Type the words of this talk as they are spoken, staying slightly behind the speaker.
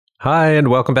Hi, and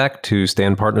welcome back to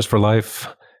Stand Partners for Life,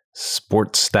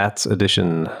 Sports Stats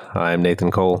Edition. I'm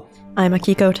Nathan Cole. I'm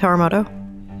Akiko Taramoto.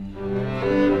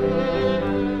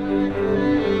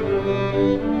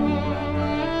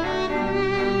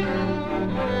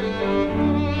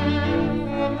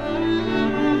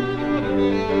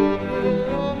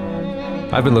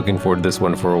 I've been looking forward to this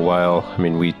one for a while. I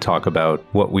mean, we talk about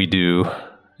what we do,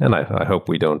 and I hope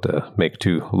we don't make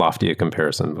too lofty a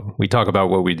comparison. But we talk about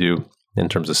what we do in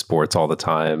terms of sports all the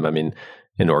time. I mean,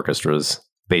 in orchestras,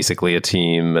 basically a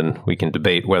team, and we can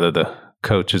debate whether the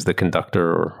coach is the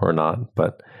conductor or not.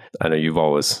 But I know you've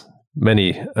always,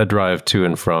 many a drive to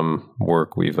and from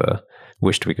work, we've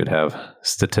wished we could have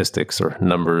statistics or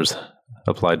numbers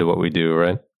applied to what we do,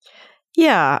 right?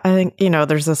 Yeah, I think,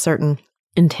 there's a certain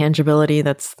intangibility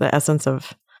that's the essence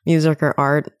of music or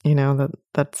art,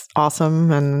 that's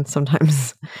awesome. And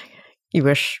sometimes you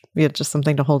wish you had just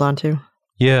something to hold on to.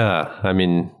 Yeah. I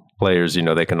mean, players,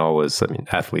 they can always,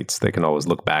 athletes, they can always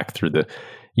look back through the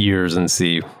years and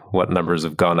see what numbers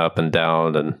have gone up and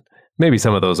down. And maybe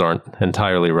some of those aren't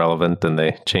entirely relevant and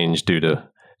they change due to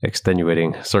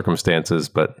extenuating circumstances.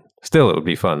 But still, it would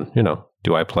be fun.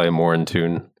 Do I play more in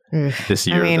tune this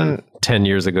year than 10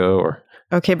 years ago? Or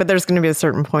okay, but there's going to be a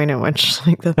certain point at which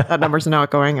that number's not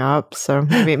going up. So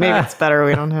maybe it's better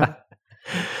we don't have.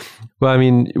 Well, I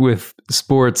mean, with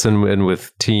sports and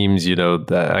with teams,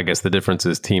 I guess the difference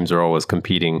is teams are always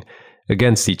competing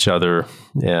against each other.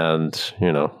 And,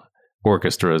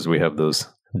 orchestras, we have those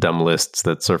dumb lists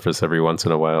that surface every once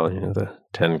in a while. The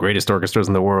 10 greatest orchestras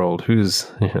in the world.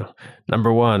 Who's,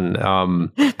 number one?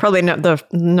 Probably not, the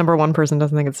number one person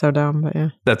doesn't think it's so dumb, but yeah.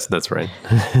 That's right.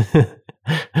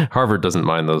 Harvard doesn't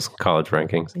mind those college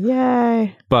rankings.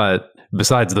 Yay. But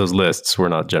besides those lists, we're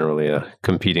not generally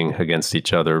competing against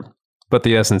each other. But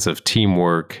the essence of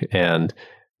teamwork and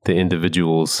the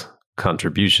individual's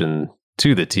contribution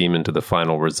to the team and to the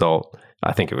final result,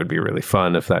 I think it would be really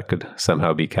fun if that could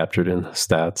somehow be captured in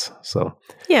stats. So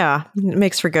yeah, it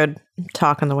makes for good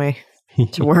talk on the way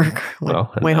to work,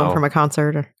 way home from a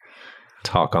concert or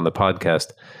talk on the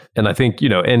podcast. And I think,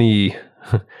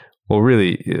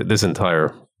 really this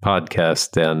entire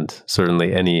podcast and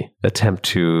certainly any attempt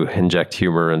to inject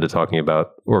humor into talking about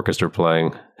orchestra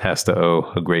playing has to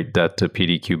owe a great debt to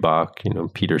PDQ Bach,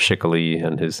 Peter Schickele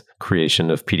and his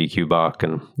creation of PDQ Bach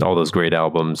and all those great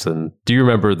albums. And do you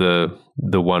remember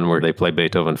the one where they play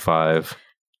Beethoven 5?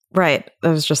 Right. I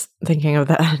was just thinking of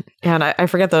that. And I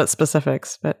forget the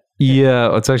specifics, but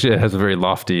yeah, it has a very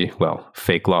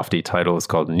fake lofty title. It's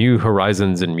called New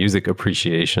Horizons in Music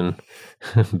Appreciation,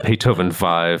 Beethoven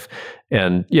 5.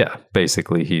 And yeah,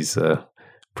 basically he's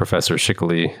Professor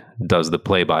Schickele does the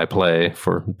play-by-play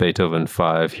for Beethoven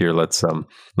 5. Here, let's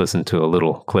listen to a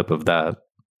little clip of that.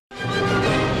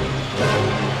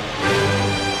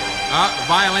 The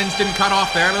violins didn't cut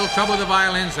off there. A little trouble with the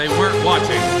violins. They weren't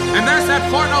watching. And there's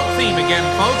that four-note theme again,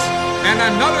 folks. And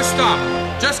another stop.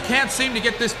 Just can't seem to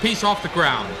get this piece off the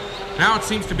ground. Now it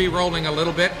seems to be rolling a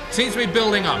little bit. Seems to be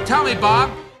building up. Tell me, Bob.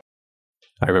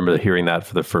 I remember hearing that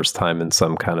for the first time in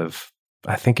some kind of,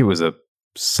 I think it was a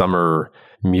summer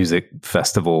music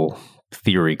festival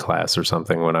theory class or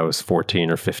something when I was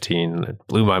 14 or 15. It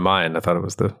blew my mind. I thought it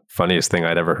was the funniest thing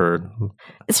I'd ever heard.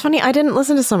 It's funny, I didn't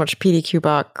listen to so much PDQ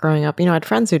Bach growing up. I had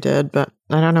friends who did, but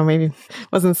I don't know, maybe it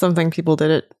wasn't something people did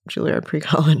at Juilliard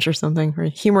pre-college or something, or a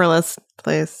humorless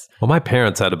place. Well, my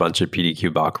parents had a bunch of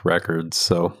PDQ Bach records,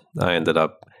 so I ended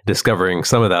up discovering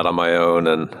some of that on my own.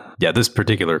 And yeah, this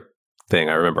particular thing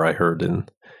I remember I heard in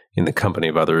the company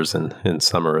of others in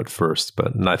summer at first.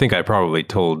 And I think I probably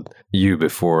told you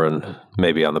before and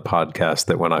maybe on the podcast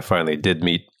that when I finally did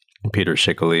meet Peter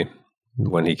Schickele,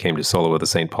 when he came to solo with the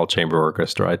St. Paul Chamber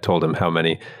Orchestra, I told him how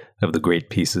many of the great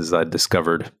pieces I'd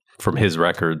discovered from his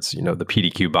records, the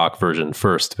PDQ Bach version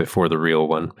first before the real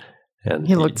one. And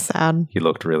he looked sad. He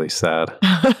looked really sad.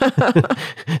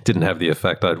 Didn't have the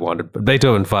effect I'd wanted. But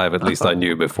Beethoven 5, at least I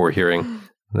knew before hearing.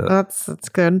 That's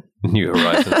good. New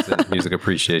Horizons in Music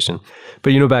Appreciation.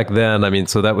 But back then,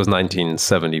 so that was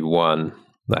 1971.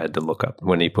 I had to look up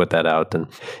when he put that out. And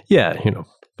yeah, it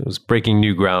was breaking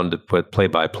new ground to put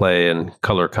play-by-play and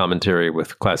color commentary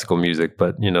with classical music.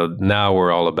 But, now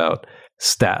we're all about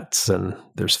stats and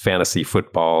there's fantasy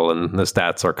football and the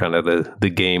stats are kind of the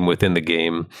game within the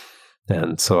game.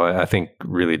 And so I think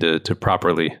really to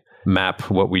properly map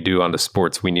what we do onto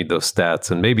sports, we need those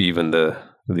stats and maybe even the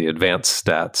advanced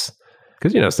stats.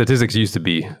 Because, statistics used to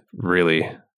be really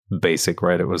basic,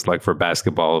 right? It was like for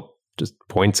basketball, just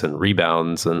points and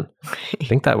rebounds. And I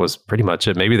think that was pretty much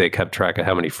it. Maybe they kept track of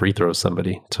how many free throws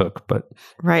somebody took. But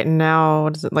right now,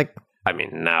 what is it like?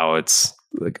 Now it's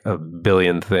like a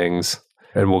billion things.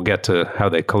 And we'll get to how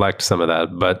they collect some of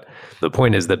that. But the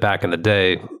point is that back in the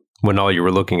day, when all you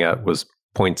were looking at was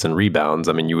points and rebounds,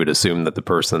 I mean, you would assume that the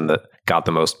person that got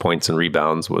the most points and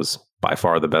rebounds was by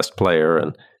far the best player.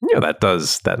 And,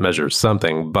 that measures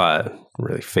something, but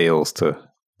really fails to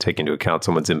take into account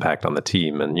someone's impact on the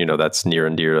team. And, that's near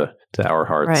and dear to our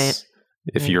hearts. Right.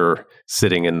 If you're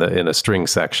sitting in a string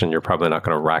section, you're probably not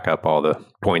going to rack up all the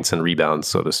points and rebounds,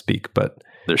 so to speak, but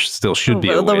there still should be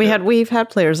a way. Although we've had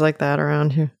players like that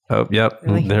around here. Oh, yep.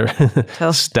 Really? They're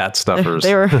stat stuffers.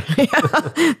 They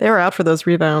were out for those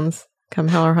rebounds come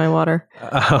hell or high water.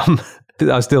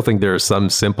 I still think there are some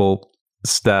simple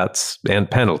stats and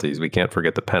penalties. We can't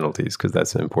forget the penalties because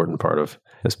that's an important part of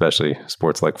especially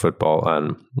sports like football,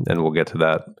 and we'll get to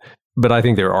that. But I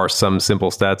think there are some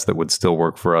simple stats that would still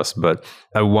work for us. But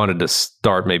I wanted to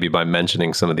start maybe by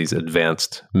mentioning some of these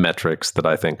advanced metrics that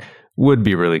I think would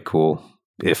be really cool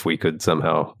if we could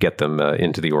somehow get them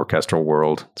into the orchestral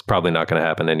world. It's probably not going to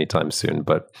happen anytime soon,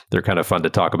 but they're kind of fun to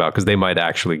talk about because they might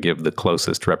actually give the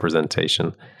closest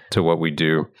representation to what we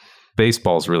do.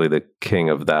 Baseball's really the king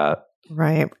of that.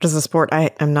 Right, which is a sport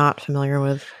I am not familiar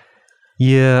with.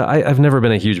 Yeah, I've never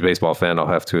been a huge baseball fan, I'll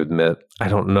have to admit. I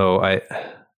don't know.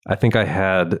 I think I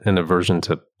had an aversion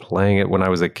to playing it when I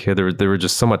was a kid. There were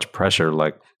just so much pressure.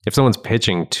 Like if someone's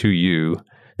pitching to you,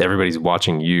 everybody's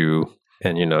watching you,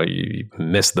 and you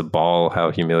miss the ball.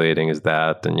 How humiliating is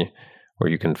that? Or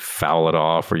you can foul it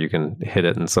off, or you can hit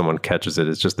it and someone catches it.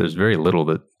 It's just there's very little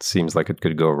that seems like it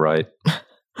could go right.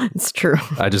 It's true.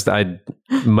 I'd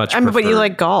much prefer. But you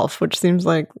like golf, which seems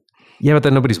like. Yeah, but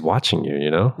then nobody's watching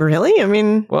you. Really? I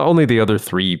mean, well, only the other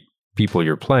three people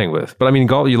you're playing with. But I mean,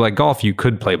 golf. You like golf, you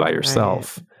could play by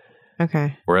yourself. Right.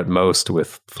 Okay. Or at most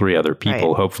with 3 other people.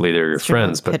 Right. Hopefully they're your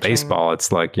friends. But pitching. Baseball,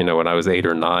 it's like, when I was 8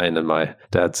 or 9 and my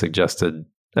dad suggested,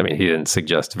 I mean, he didn't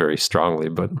suggest very strongly,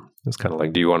 but it was kind of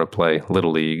like, do you want to play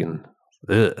Little League? And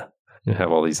you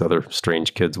have all these other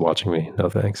strange kids watching me. No,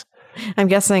 thanks. I'm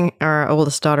guessing our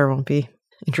oldest daughter won't be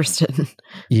interested in.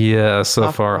 Yeah,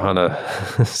 so far Hannah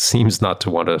seems not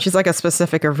to want to. She's like a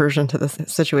specific aversion to the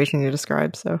situation you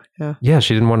described. So, yeah. Yeah,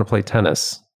 she didn't want to play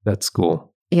tennis at school.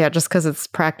 Yeah, just because it's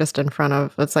practiced in front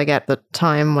of, it's like at the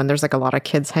time when there's like a lot of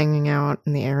kids hanging out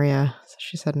in the area. So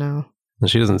she said no. And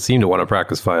she doesn't seem to want to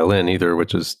practice violin either,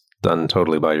 which is done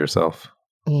totally by yourself.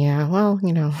 Yeah, well,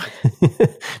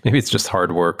 Maybe it's just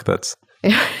hard work that's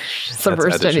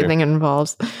averse to anything that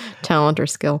involves talent or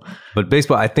skill. But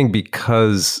baseball, I think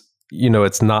because,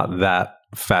 it's not that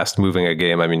fast moving a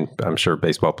game. I mean, I'm sure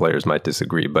baseball players might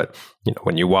disagree, but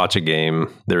when you watch a game,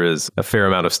 there is a fair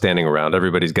amount of standing around.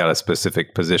 Everybody's got a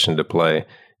specific position to play.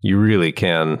 You really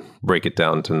can break it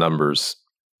down to numbers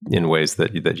in ways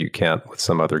that you can't with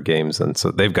some other games. And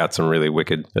so they've got some really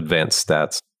wicked advanced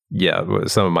stats. Yeah,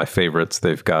 some of my favorites,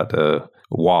 they've got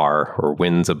WAR, or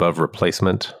wins above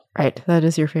replacement. Right, that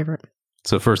is your favorite.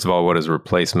 So first of all, what does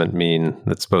replacement mean?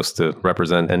 It's supposed to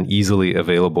represent an easily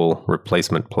available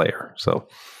replacement player. So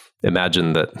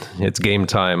imagine that it's game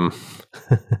time,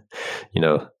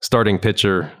 starting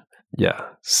pitcher,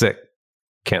 sick,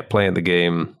 can't play in the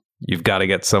game. You've got to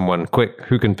get someone quick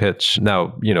who can pitch.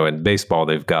 Now, in baseball,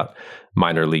 they've got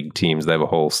minor league teams. They have a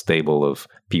whole stable of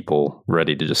people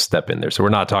ready to just step in there. So we're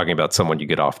not talking about someone you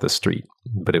get off the street,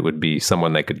 but it would be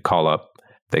someone they could call up.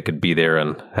 They could be there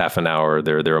in half an hour.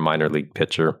 They're a minor league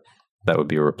pitcher. That would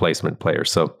be a replacement player.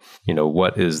 So,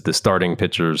 what is the starting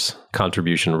pitcher's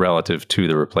contribution relative to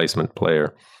the replacement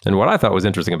player? And what I thought was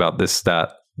interesting about this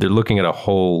stat, they're looking at a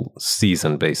whole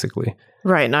season, basically.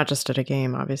 Right, not just at a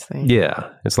game, obviously. Yeah.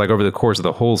 It's like over the course of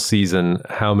the whole season,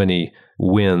 how many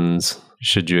wins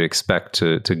should you expect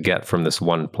to get from this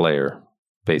one player,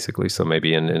 basically? So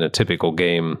maybe in a typical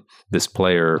game, this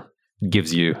player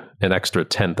gives you an extra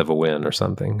 1/10 of a win or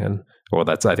something. And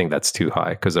I think that's too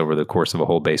high, because over the course of a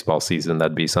whole baseball season,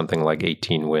 that'd be something like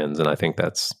 18 wins. And I think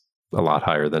that's a lot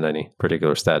higher than any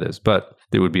particular stat is. But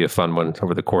it would be a fun one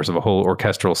over the course of a whole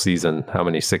orchestral season. How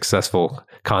many successful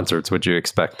concerts would you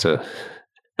expect to,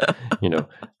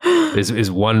 is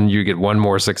one, you get one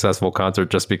more successful concert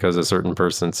just because a certain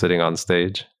person's sitting on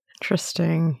stage?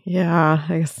 Interesting. Yeah.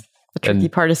 I guess the tricky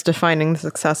part is defining the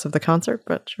success of the concert,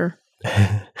 but sure.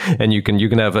 And you can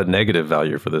have a negative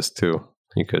value for this too.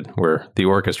 Where the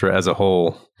orchestra as a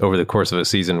whole over the course of a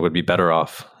season would be better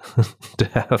off to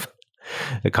have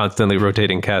a constantly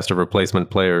rotating cast of replacement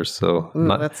players. So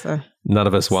none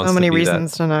of us wants so many to be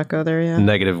reasons to not go there. Yeah.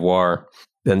 Negative WAR.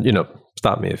 And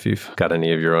stop me if you've got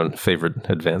any of your own favorite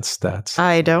advanced stats.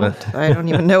 I don't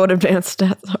even know what advanced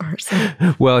stats are.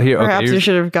 So well, perhaps you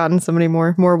should have gotten somebody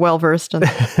more well versed in.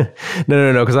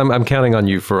 No, because I'm counting on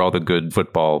you for all the good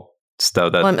football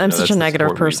stuff. That, Well, I'm such that's a the negative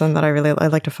sport person that I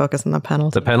like to focus on the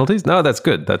penalties. The penalties? No, that's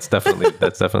good. That's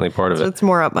definitely part of So it. it's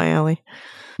more up my alley.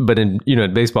 But in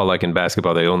baseball, like in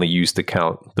basketball, they only used to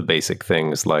count the basic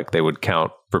things. Like they would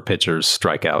count for pitchers,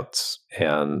 strikeouts,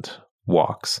 and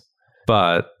walks.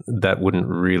 But that wouldn't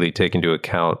really take into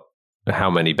account how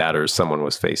many batters someone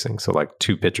was facing. So like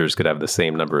two pitchers could have the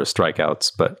same number of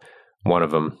strikeouts, but one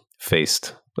of them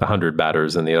faced 100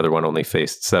 batters and the other one only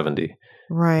faced 70.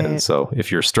 Right. And so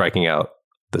if you're striking out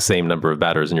the same number of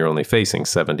batters and you're only facing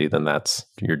 70, then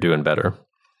you're doing better.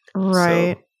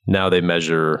 Right. So now they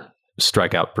measure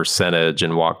strikeout percentage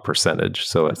and walk percentage.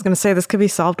 So I was going to say this could be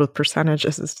solved with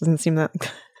percentages. This doesn't seem that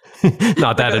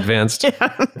not that advanced.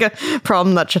 yeah, like a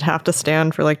problem that should have to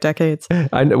stand for like decades.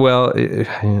 I know. Well,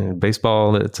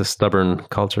 baseball, it's a stubborn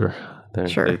culture.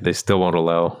 Sure. They still won't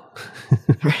allow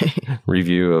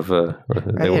review of.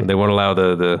 They won't allow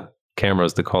the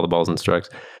cameras to call the balls and strikes.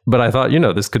 But I thought,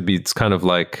 this could be. It's kind of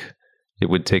like it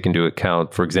would take into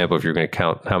account, for example, if you're going to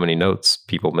count how many notes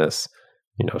people miss.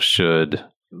 Should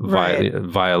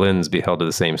violins be held to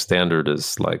the same standard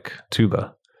as like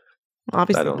tuba?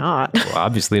 Obviously not. Well,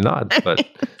 obviously not. But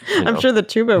I'm sure the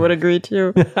tuba would agree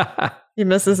too. He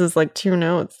misses his like 2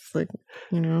 notes, like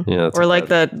or like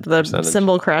the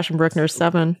cymbal crash in Bruckner's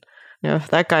 7. If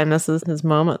that guy misses his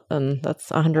moment, then that's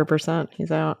 100%.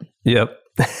 He's out. Yep.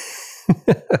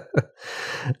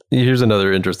 Here's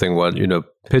another interesting one.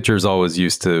 Pitchers always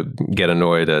used to get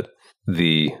annoyed at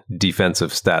the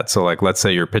defensive stats. So like, let's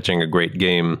say you're pitching a great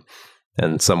game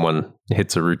and someone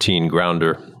hits a routine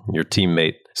grounder, your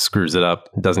teammate screws it up,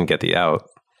 doesn't get the out.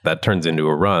 That turns into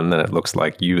a run, then it looks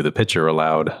like you, the pitcher,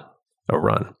 allowed a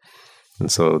run.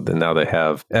 And so then now they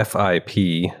have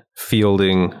FIP,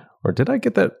 fielding, or did I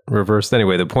get that reversed?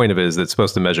 Anyway, the point of it is it's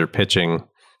supposed to measure pitching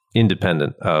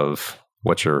independent of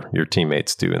what your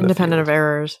teammates do. Independent of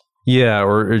errors. Yeah,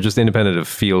 or just independent of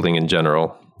fielding in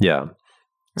general. Yeah.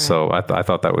 Right. So I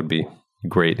thought that would be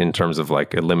great in terms of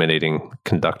like eliminating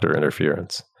conductor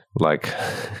interference. Like,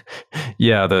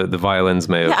 yeah, the violins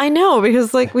may have... Yeah, I know,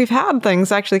 because like we've had things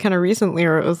actually kind of recently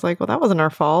where it was like, well, that wasn't our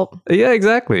fault. Yeah,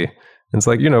 exactly. It's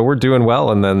like, we're doing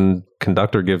well and then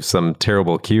conductor gives some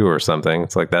terrible cue or something.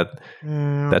 It's like that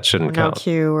shouldn't count. No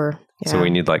cue or... Yeah. So we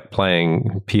need like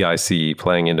playing PIC,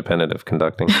 playing independent of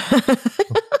conducting.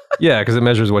 Yeah, because it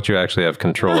measures what you actually have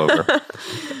control over.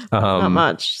 Not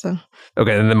much, so...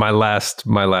 Okay, and then my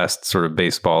last sort of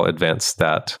baseball advanced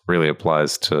stat really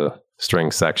applies to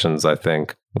string sections, I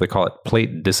think. They call it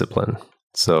plate discipline.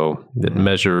 So it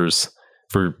measures,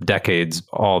 for decades,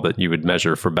 all that you would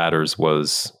measure for batters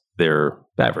was their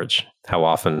average. How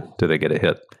often do they get a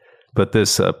hit? But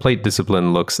this plate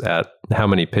discipline looks at how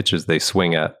many pitches they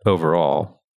swing at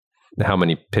overall, how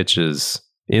many pitches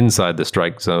inside the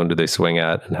strike zone do they swing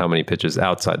at, and how many pitches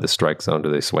outside the strike zone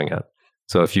do they swing at.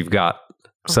 So if you've got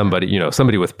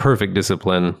somebody with perfect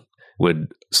discipline would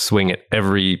swing at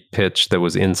every pitch that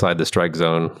was inside the strike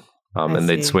zone, and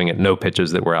they'd swing at no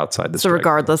pitches that were outside the strike zone. So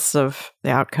regardless of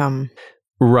the outcome.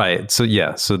 Right. So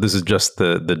yeah. So this is just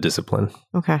the discipline.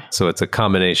 Okay. So it's a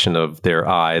combination of their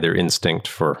eye, their instinct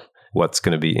for what's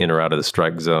going to be in or out of the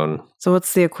strike zone. So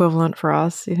what's the equivalent for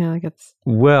us? Like it's...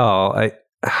 Well,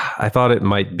 I thought it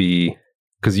might be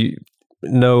because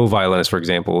no violinist, for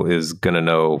example, is going to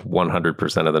know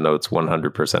 100% of the notes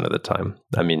 100% of the time.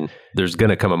 I mean, there's going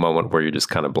to come a moment where you're just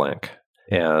kind of blank.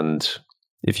 And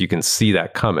if you can see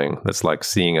that coming, that's like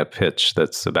seeing a pitch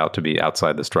that's about to be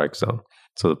outside the strike zone.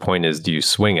 So the point is, do you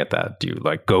swing at that? Do you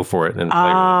like go for it and play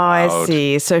really loud? I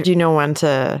see. So do you know when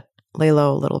to lay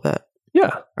low a little bit?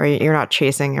 Yeah. Or you're not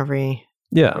chasing every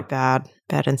bad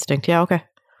instinct. Yeah, okay.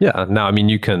 Yeah. Now, I mean,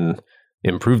 you can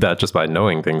improve that just by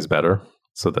knowing things better,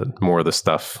 so that more of the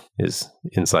stuff is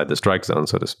inside the strike zone,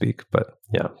 so to speak. But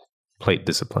yeah, plate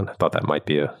discipline. I thought that might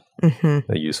be a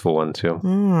useful one too.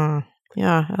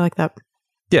 Yeah, I like that.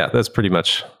 Yeah, that's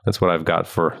what I've got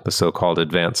for the so-called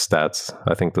advanced stats.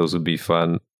 I think those would be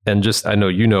fun. And just, I know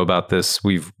you know about this.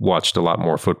 We've watched a lot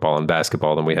more football and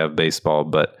basketball than we have baseball,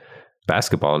 but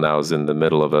basketball now is in the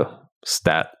middle of a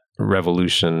stat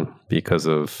revolution because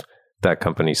of that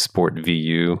company Sport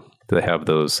VU. They have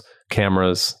those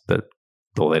cameras that,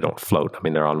 well, they don't float. I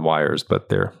mean, they're on wires, but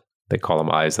they call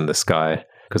them eyes in the sky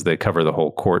because they cover the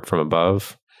whole court from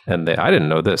above. And I didn't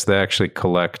know this. They actually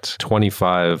collect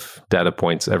 25 data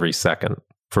points every second.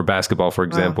 For basketball, for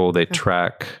example, they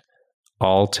track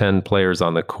all 10 players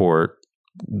on the court.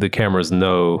 The cameras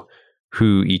know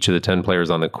who each of the 10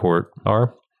 players on the court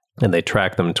are, and they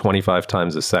track them 25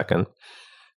 times a second.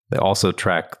 They also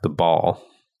track the ball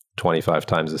 25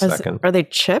 times a second. Are they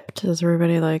chipped? Is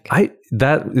everybody like...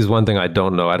 That is one thing I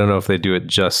don't know. I don't know if they do it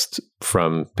just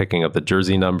from picking up the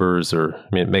jersey numbers, or, I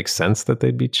mean, it makes sense that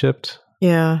they'd be chipped.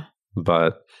 Yeah.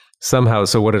 But somehow,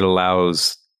 so what it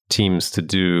allows teams to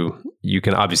do, you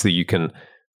can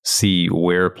see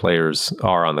where players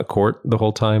are on the court the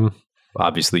whole time.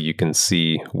 Obviously, you can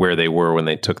see where they were when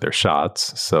they took their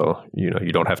shots. So,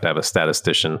 you don't have to have a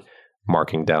statistician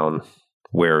marking down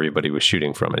where everybody was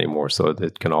shooting from anymore. So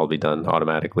it can all be done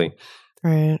automatically.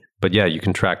 Right. But yeah, you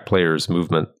can track players'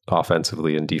 movement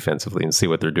offensively and defensively and see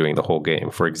what they're doing the whole game.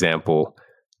 For example,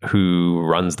 who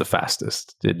runs the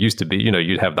fastest. It used to be,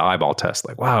 you'd have the eyeball test,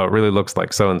 like, wow, it really looks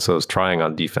like so-and-so's trying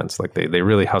on defense. Like they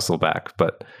really hustle back.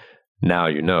 But now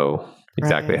you know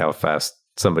exactly how fast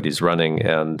somebody's running.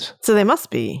 And so they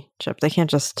must be chipped. They can't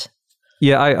just...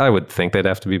 Yeah, I would think they'd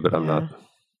have to be, but I'm not...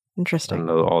 Interesting. I don't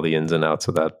know all the ins and outs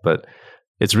of that, but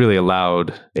it's really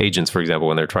allowed agents, for example,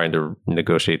 when they're trying to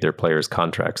negotiate their players'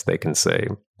 contracts, they can say,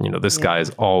 this guy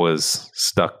is always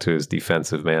stuck to his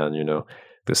defensive man.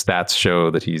 The stats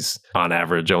show that he's on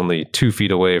average only 2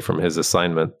 feet away from his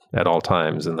assignment at all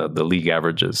times, and the league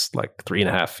average is like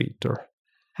 3.5 feet. Or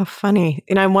how funny.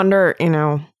 And I wonder, and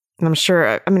I'm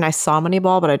sure, I saw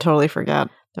Moneyball, but I totally forget.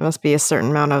 There must be a certain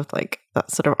amount of like that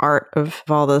sort of art of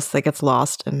all this that gets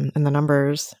lost in the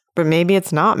numbers. But maybe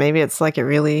it's not. Maybe it's like it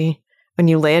really, when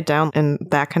you lay it down in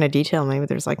that kind of detail, maybe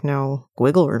there's like no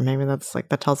wiggle room. Maybe that's like,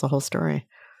 that tells the whole story.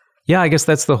 Yeah, I guess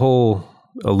that's the whole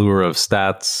allure of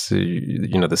stats.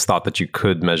 This thought that you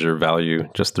could measure value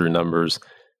just through numbers.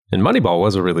 And Moneyball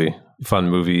was a really fun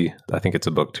movie. I think it's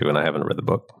a book too, and I haven't read the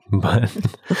book. But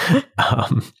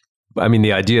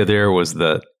the idea there was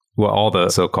that, all the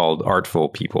so-called artful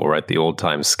people, right? The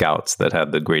old-time scouts that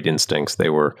had the great instincts, they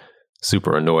were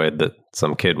super annoyed that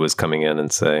some kid was coming in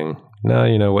and saying,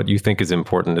 no, what you think is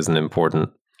important isn't important.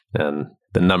 And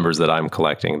the numbers that I'm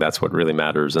collecting, that's what really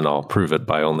matters. And I'll prove it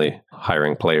by only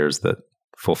hiring players that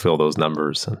fulfill those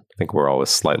numbers. And I think we're always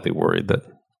slightly worried that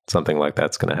something like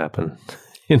that's going to happen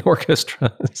in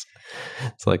orchestras.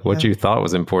 It's like what you thought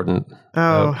was important.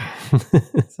 Oh,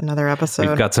 it's another episode.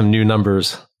 We've got some new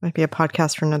numbers. Might be a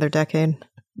podcast for another decade.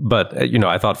 But,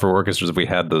 I thought for orchestras, if we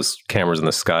had those cameras in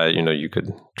the sky, you could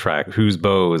track whose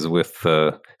bow is with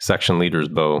the section leader's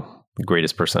bow the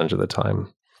greatest percentage of the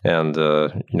time. And,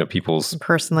 people's... I'm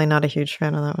personally not a huge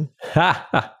fan of that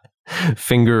one.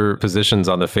 Finger positions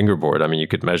on the fingerboard. You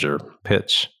could measure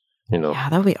pitch, Yeah,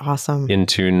 that would be awesome. In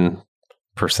tune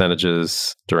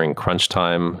percentages during crunch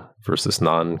time versus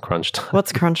non-crunch time.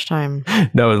 What's crunch time?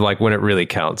 No, like when it really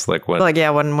counts. Like when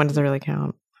does it really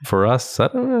count? For us, I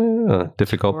don't know,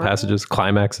 difficult passages,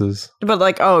 climaxes. But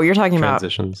you're talking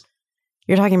transitions.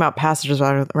 You're talking about passages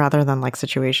rather than like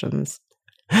situations.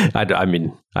 I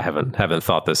haven't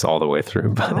thought this all the way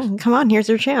through. But come on, here's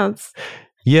your chance.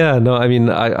 Yeah, no,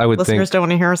 I would think listeners don't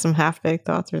want to hear some half-baked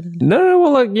thoughts or anything. No,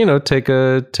 well, take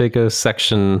a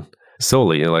section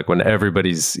solely, like when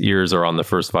everybody's ears are on the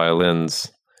first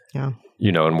violins. Yeah.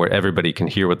 And where everybody can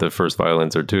hear what the first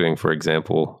violins are doing, for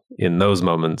example, in those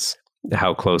moments,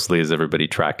 how closely is everybody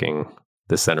tracking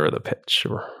the center of the pitch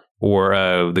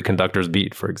or the conductor's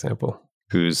beat, for example,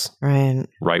 who's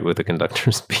right with the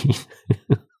conductor's beat.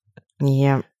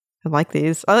 Yeah. I like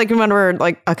these. I like whenever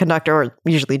like a conductor, or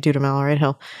usually Dudamel,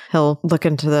 right? He'll look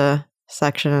into the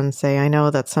section and say, I know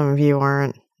that some of you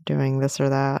aren't doing this or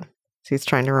that. So he's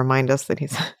trying to remind us that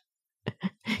he's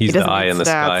the eye in the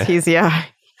sky.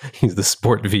 He's the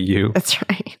sport VU. That's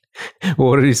right. Well,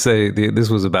 what did he say?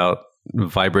 This was about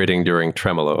vibrating during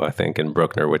tremolo, I think, in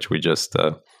Bruckner, which we just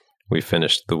we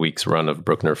finished the week's run of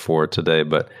Bruckner 4 today.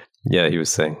 But yeah, he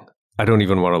was saying, I don't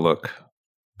even want to look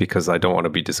because I don't want to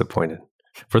be disappointed.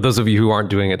 For those of you who aren't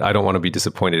doing it, I don't want to be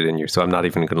disappointed in you, so I'm not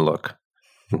even going to look.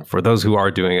 For those who are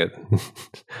doing it,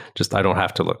 just I don't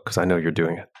have to look because I know you're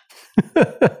doing it.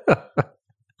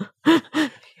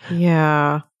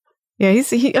 Yeah. I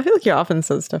feel like he often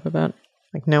says stuff about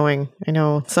like knowing. I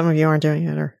know some of you aren't doing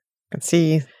it, or I can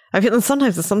see. I feel that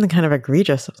sometimes it's something kind of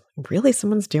egregious. Really,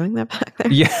 someone's doing that back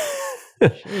there? Yeah.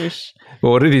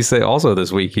 Well, what did he say also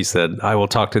this week? He said, I will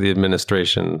talk to the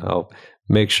administration. I'll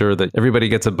make sure that everybody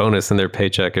gets a bonus in their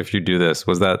paycheck if you do this.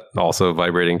 Was that also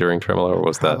vibrating during tremolo, or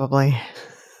was Probably.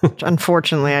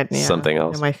 Unfortunately, something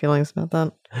else? I know my feelings about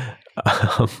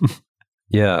that.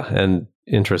 Yeah, and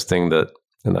interesting that,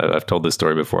 and I've told this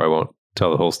story before, I won't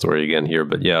tell the whole story again here,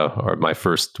 but yeah, my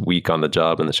first week on the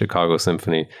job in the Chicago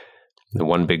Symphony, the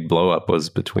one big blow up was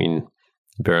between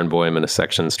Barenboim and a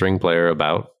section string player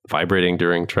about vibrating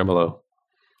during tremolo.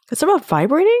 It's about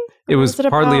vibrating? It was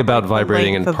partly about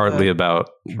vibrating and partly about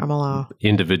tremolo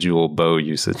individual bow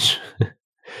usage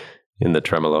in the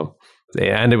tremolo.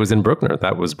 And it was in Bruckner.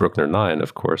 That was Bruckner 9,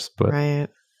 of course. But Right.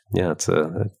 yeah, it's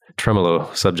a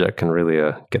tremolo subject can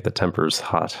really get the tempers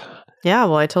hot. Yeah,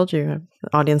 well, I told you, an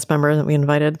audience member that we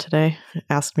invited today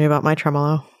asked me about my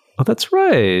tremolo. Oh, that's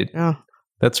right. Yeah.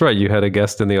 That's right. You had a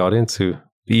guest in the audience who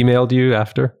emailed you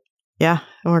after? Yeah,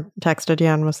 or texted,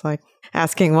 and was like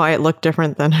asking why it looked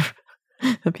different than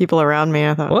the people around me.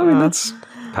 I thought, Well, I mean, that's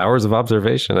powers of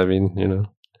observation. I mean,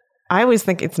 I always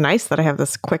think it's nice that I have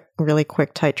this really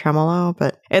quick, tight tremolo,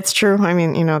 but it's true. I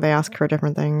mean, they ask for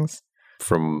different things.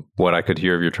 From what I could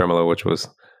hear of your tremolo, which was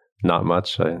not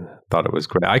much, I thought it was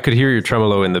great. I could hear your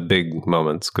tremolo in the big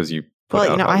moments because you put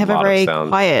out I have a lot very of sound.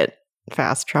 quiet,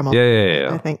 fast tremolo.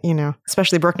 Yeah. I think,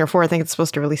 especially Bruckner 4, I think it's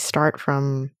supposed to really start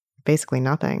from basically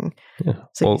nothing. Yeah.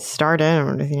 So Well, you start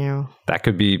in, that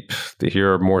could be, to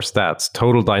hear more stats,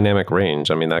 total dynamic range.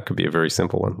 I mean, that could be a very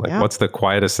simple one. Like, Yeah. what's the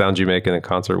quietest sound you make in a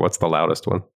concert? What's the loudest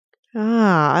one?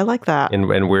 I like that. And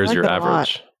where's I like your that a lot.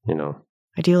 average?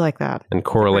 I do like that. And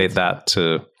correlate that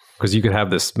to, because you could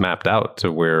have this mapped out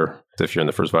to where, if you're in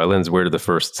the first violins, where do the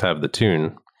firsts have the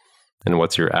tune? And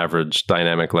what's your average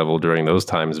dynamic level during those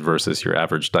times versus your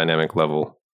average dynamic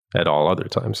level at all other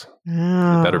times?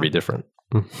 It better be different.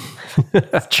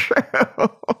 That's true.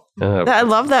 I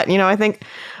love that. I think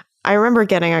I remember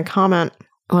getting a comment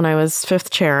when I was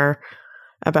fifth chair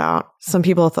about some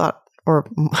people thought, or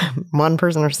one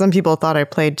person or some people thought I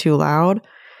played too loud.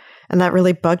 And that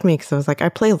really bugged me because I was like, I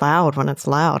play loud when it's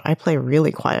loud. I play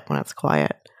really quiet when it's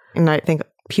quiet. And I think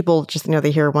people just,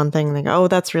 they hear one thing and they go, oh,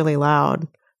 that's really loud.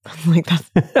 Like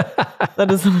that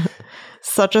is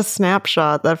such a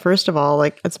snapshot that, first of all,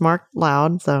 like, it's marked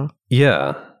loud. So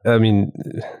yeah, I mean,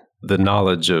 the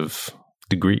knowledge of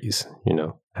degrees,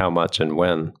 how much and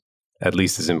when, at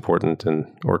least is important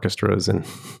in orchestras. And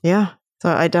yeah, so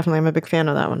I definitely am a big fan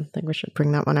of that one. I think we should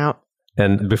bring that one out.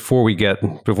 And before we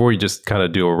just kind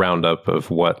of do a roundup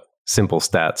of what simple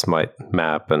stats might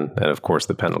map, and of course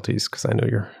the penalties, because I know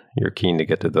you're keen to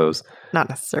get to those. Not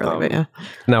necessarily, but yeah.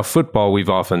 Now, football, we've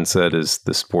often said, is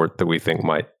the sport that we think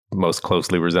might most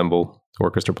closely resemble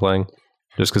orchestra playing,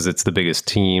 just because it's the biggest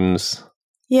teams,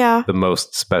 yeah, the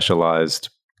most specialized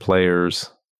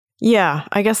players. Yeah,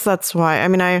 I guess that's why. I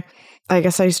mean, I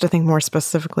guess I used to think more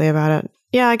specifically about it.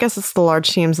 Yeah, I guess it's the large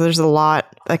teams. There's a lot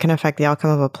that can affect the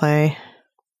outcome of a play.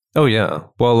 Oh, yeah.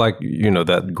 Well, like,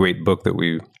 that great book that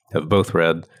we have both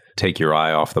read, Take Your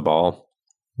Eye Off the Ball.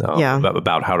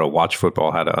 About how to watch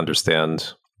football, how to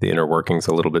understand the inner workings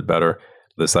a little bit better.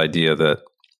 This idea that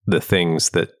the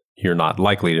things that you're not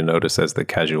likely to notice as the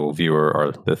casual viewer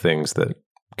are the things that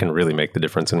can really make the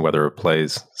difference in whether a play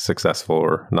is successful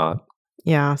or not.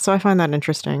 Yeah, so I find that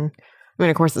interesting. I mean,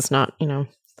 of course, it's not,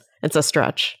 it's a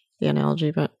stretch, the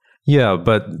analogy, but... Yeah,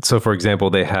 but so, for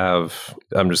example, they have,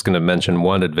 I'm just going to mention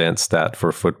one advanced stat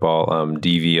for football,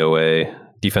 DVOA,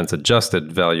 defense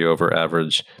adjusted value over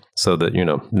average, so that,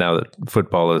 now that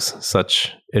football is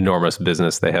such enormous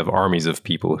business, they have armies of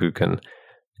people who can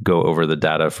go over the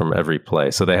data from every play.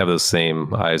 So they have those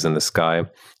same eyes in the sky.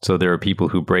 So there are people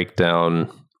who break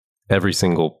down every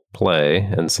single play,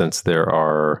 and since there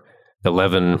are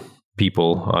 11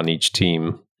 people on each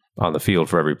team on the field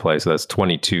for every play, so that's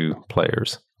 22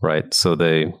 players, right? So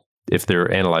if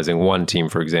they're analyzing one team,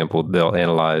 for example, they'll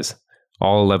analyze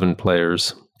all 11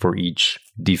 players for each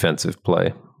defensive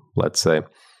play, let's say,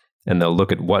 and they'll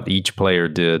look at what each player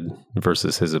did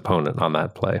versus his opponent on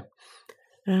that play.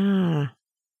 And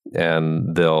I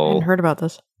hadn't heard about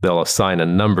this. They'll assign a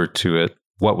number to it.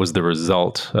 What was the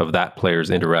result of that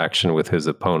player's interaction with his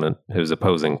opponent, his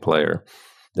opposing player?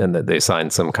 And that they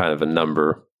assign some kind of a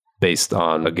number based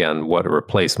on, again, what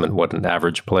an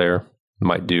average player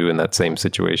might do in that same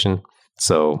situation.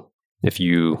 So if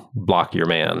you block your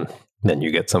man, then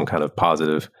you get some kind of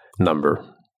positive number,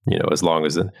 as long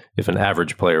as if an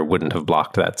average player wouldn't have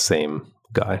blocked that same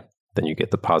guy, then you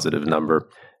get the positive number.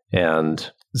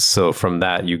 And so from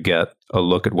that, you get a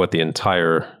look at what the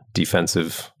entire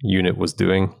defensive unit was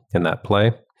doing in that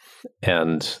play,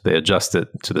 and they adjust it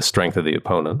to the strength of the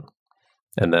opponent.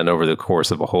 And then over the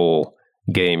course of a whole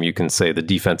game, you can say the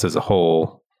defense as a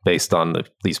whole, based on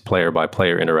these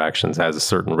player-by-player interactions, has a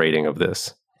certain rating of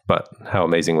this. But how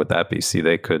amazing would that be? See,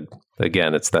 they could,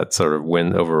 again, it's that sort of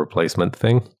win over replacement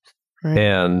thing. Right.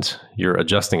 And you're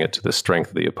adjusting it to the strength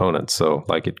of the opponent. So,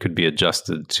 like, it could be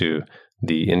adjusted to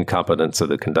the incompetence of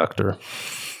the conductor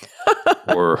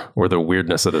or the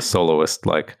weirdness of the soloist.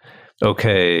 Like,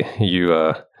 okay,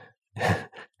 you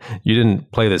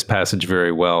didn't play this passage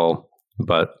very well,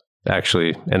 but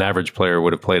actually an average player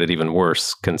would have played it even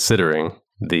worse considering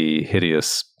the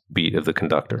hideous beat of the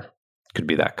conductor. Could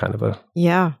be that kind of a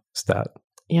stat.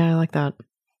 Yeah, I like that.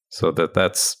 So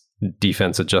that's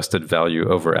defense adjusted value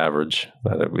over average.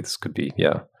 This could be,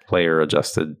 player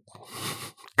adjusted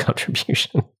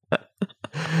contribution.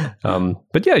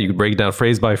 But yeah, you could break it down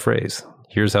phrase by phrase.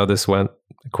 Here's how this went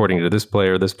according to this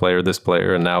player, this player, this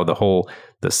player. And now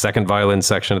the second violin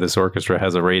section of this orchestra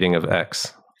has a rating of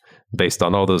X based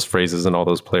on all those phrases and all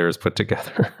those players put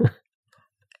together.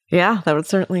 Yeah, that would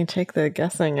certainly take the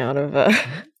guessing out of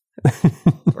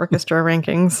orchestra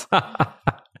rankings.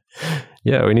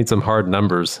 Yeah, we need some hard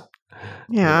numbers.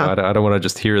 Yeah. I don't want to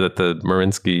just hear that the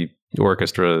Mariinsky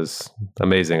orchestra is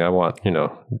amazing. I want,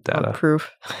 data.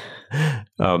 Proof.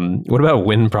 What about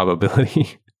win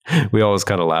probability? We always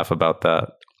kind of laugh about that.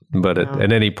 But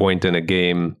at any point in a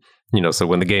game, so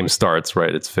when the game starts,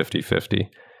 right, it's 50-50.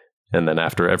 And then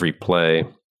after every play,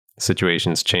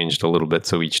 situations changed a little bit.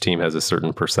 So each team has a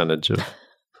certain percentage of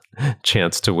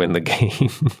chance to win the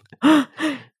game.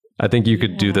 I think you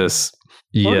could do this.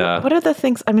 Yeah. What are the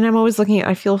things? I mean, I'm always looking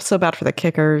I feel so bad for the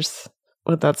kickers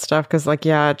with that stuff. Cause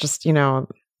just,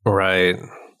 Right.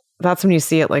 That's when you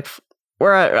see it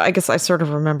where I guess I sort of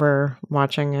remember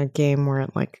watching a game where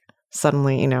it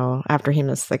suddenly, after he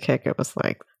missed the kick, it was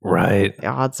right. The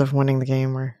odds of winning the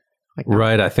game were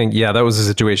right. I think, that was a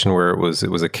situation where it was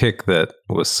a kick that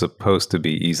was supposed to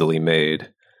be easily made.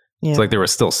 Yeah. It's there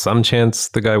was still some chance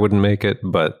the guy wouldn't make it,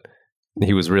 but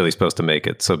he was really supposed to make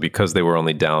it. So because they were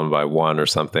only down by 1 or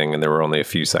something, and there were only a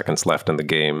few seconds left in the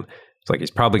game, it's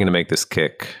he's probably going to make this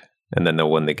kick, and then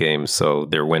they'll win the game. So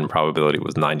their win probability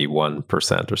was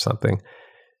 91% or something.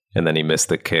 And then he missed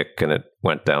the kick, and it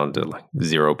went down to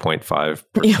 0.5%.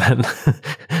 Yeah.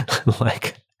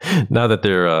 Now that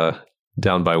they're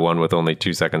down by 1 with only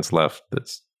 2 seconds left,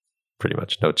 that's pretty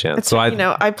much no chance. It's, so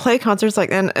I play concerts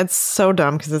and it's so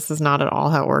dumb because this is not at all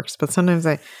how it works. But sometimes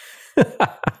I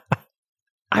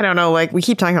don't know, we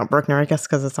keep talking about Bruckner, I guess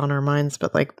because it's on our minds,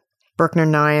 but Bruckner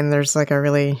 9, there's a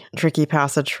really tricky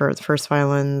passage for its first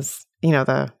violins, in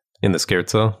the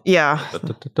scherzo? Yeah.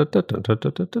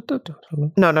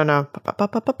 No.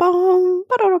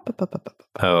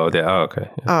 Oh, yeah. Oh, okay.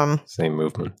 Yeah. Same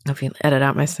movement. If you edit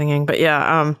out my singing, but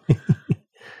yeah,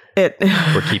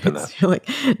 we're keeping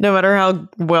that. No matter how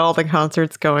well the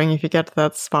concert's going, if you get to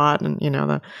that spot and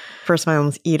the first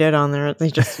violins eat it on there,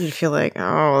 you feel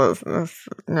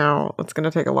no, it's going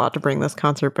to take a lot to bring this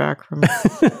concert back from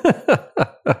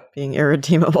being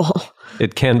irredeemable.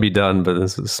 It can be done, but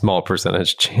there's a small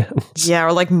percentage chance. Yeah,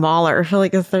 or Mahler. I feel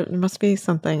there must be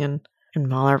something in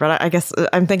Mahler, but I guess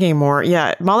I'm thinking more.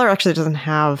 Yeah, Mahler actually doesn't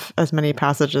have as many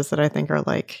passages that I think are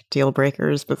deal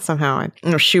breakers, but somehow,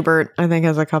 Schubert I think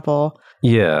has a couple.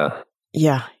 Yeah.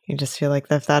 Yeah, you just feel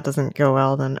if that doesn't go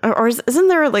well, then isn't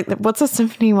there what's a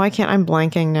symphony? Why can't I'm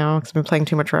blanking now because I've been playing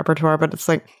too much repertoire? But it's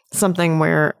something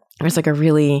where there's a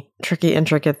really tricky,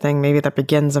 intricate thing maybe that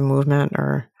begins a movement,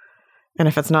 and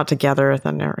if it's not together,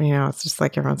 then it's just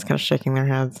everyone's kind of shaking their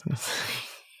heads.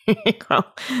 Well,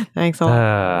 thanks a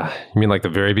lot. You mean the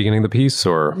very beginning of the piece,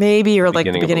 or maybe, or the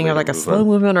beginning of a slow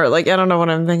movement, or I don't know what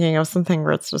I'm thinking of, something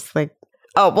where it's just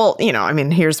oh well,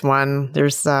 here's one.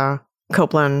 There's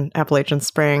Copland Appalachian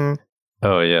Spring.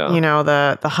 Oh yeah.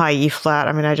 The high E flat.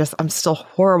 I mean, I'm still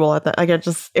horrible at that.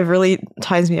 It really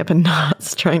ties me up in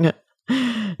knots trying to.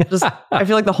 I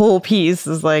feel the whole piece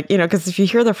is because if you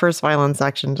hear the first violin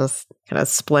section just kind of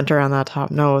splinter on that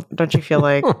top note, don't you feel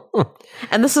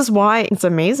and this is why it's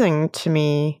amazing to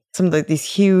me, some of these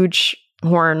huge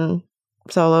horn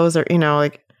solos, or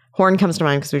horn comes to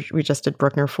mind because we just did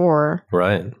Bruckner 4.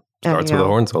 Right. Starts with a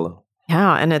horn solo.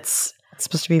 Yeah, and it's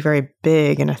supposed to be very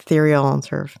big and ethereal and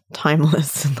sort of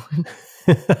timeless.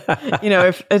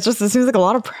 If it seems like a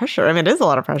lot of pressure. I mean, it is a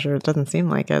lot of pressure. It doesn't seem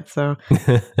like it. So,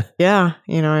 yeah,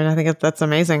 and I think that's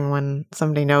amazing when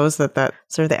somebody knows that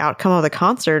sort of the outcome of the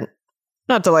concert.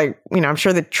 Not to I'm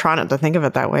sure they try not to think of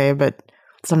it that way, but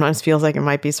sometimes feels like it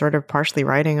might be sort of partially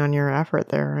riding on your effort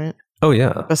there, right? Oh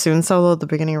yeah, bassoon solo at the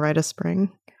beginning of Rite of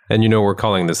Spring. And we're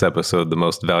calling this episode The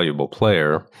Most Valuable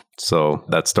Player, so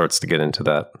that starts to get into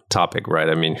that topic, right?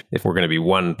 I mean, if we're going to be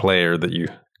one player that you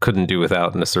couldn't do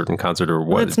without in a certain concert, or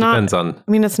what, depends on.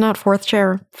 I mean, it's not fourth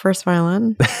chair, first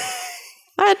violin.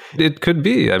 It could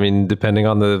be. I mean, depending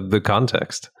on the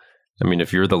context. I mean,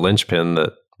 if you're the linchpin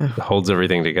that holds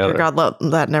everything together. God, let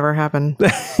that never happen.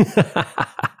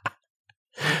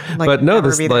 But no,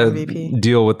 this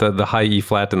deal with the high E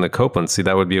flat and the Copland, see,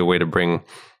 that would be a way to bring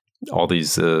all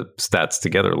these stats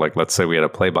together. Let's say we had a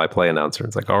play-by-play announcer.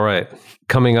 It's all right,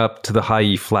 coming up to the high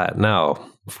E flat now.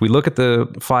 If we look at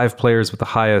the 5 players with the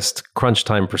highest crunch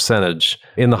time percentage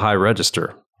in the high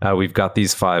register, we've got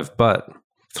these 5, but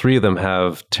 3 of them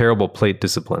have terrible plate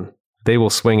discipline. They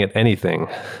will swing at anything.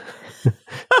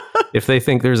 If they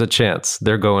think there's a chance,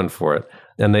 they're going for it.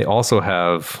 And they also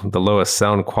have the lowest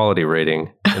sound quality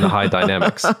rating in the high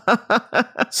dynamics.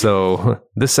 So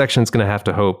this section is going to have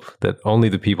to hope that only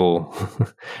the people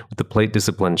with the plate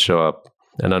discipline show up.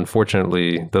 And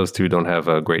unfortunately, those two don't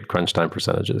have great crunch time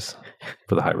percentages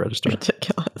for the high register.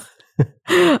 Ridiculous.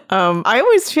 I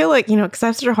always feel like, because I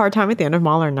have such a hard time at the end of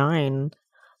Mahler 9.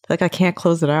 Like I can't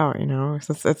close it out,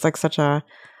 It's like such a...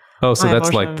 Oh, so that's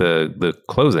emotion. like the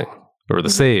closing or the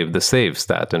save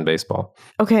stat in baseball.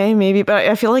 Okay, maybe. But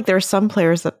I feel like there are some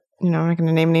players that, I'm not going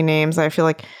to name any names. I feel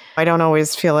like I don't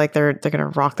always feel like they're going to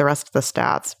rock the rest of the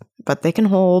stats, but they can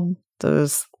hold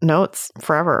those notes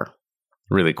forever.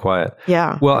 Really quiet.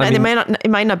 Yeah. Well, and it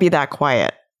might not be that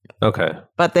quiet. Okay.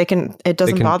 But it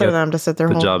doesn't bother them to sit there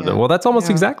the holding job done. it. Well, that's almost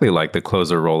exactly like the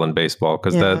closer role in baseball,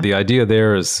 because the idea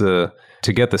there is to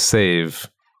get the save,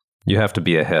 you have to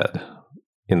be ahead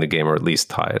in the game or at least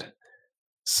tied.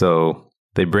 So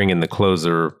they bring in the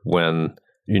closer when,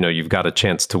 you've got a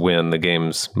chance to win, the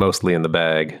game's mostly in the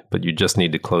bag, but you just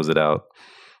need to close it out.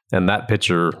 And that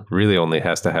pitcher really only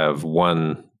has to have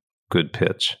one good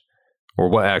pitch, or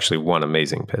one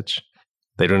amazing pitch.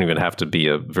 They don't even have to be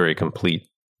a very complete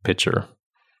pitcher,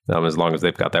 as long as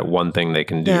they've got that one thing they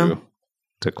can do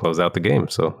to close out the game.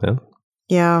 So,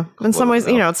 yeah. In some ways,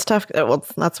 it's tough. Well,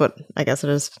 that's what I guess it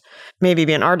is. Maybe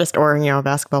be an artist or, a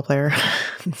basketball player.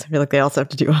 I feel like they also have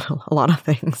to do a lot of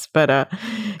things. But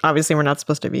obviously, we're not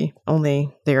supposed to be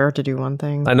only there to do one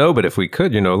thing. I know, but if we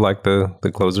could, like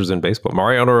the closers in baseball.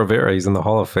 Mariano Rivera, he's in the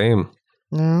Hall of Fame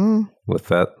with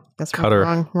that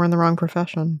cutter. We're in the wrong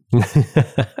profession.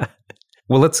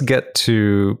 Well, let's get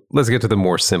to the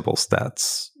more simple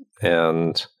stats.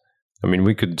 And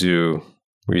we could do,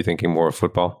 were you thinking more of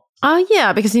football?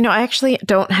 Yeah, because I actually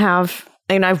don't have,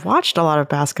 I've watched a lot of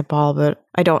basketball, but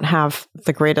I don't have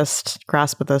the greatest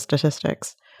grasp of the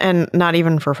statistics. And not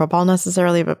even for football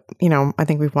necessarily, but I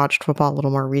think we've watched football a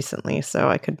little more recently, so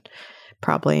I could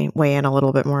probably weigh in a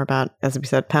little bit more about, as we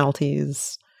said,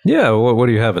 penalties. Yeah, what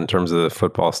do you have in terms of the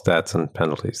football stats and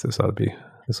penalties? This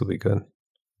will be good.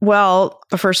 Well,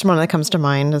 the first one that comes to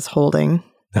mind is holding.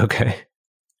 Okay.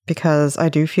 Because I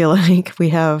do feel like we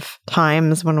have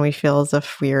times when we feel as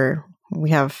if we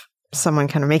have someone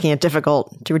kind of making it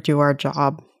difficult to do our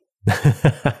job.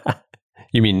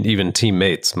 You mean even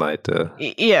teammates might?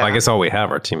 Yeah. Well, I guess all we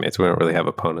have are teammates. We don't really have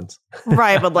opponents.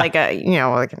 Right, but like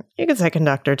you could say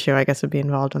conductor too, I guess, would be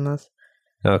involved in this.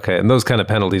 Okay, and those kind of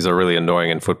penalties are really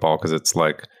annoying in football because it's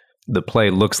like the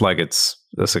play looks like it's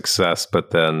a success,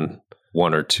 but then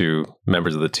one or two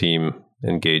members of the team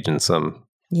engage in some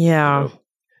illegal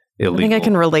I think I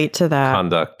can relate to that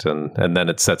conduct, and then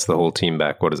it sets the whole team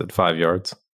back. What is it, 5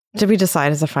 yards? Did we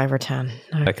decide as a 5 or 10?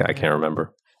 I can't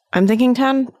remember. I'm thinking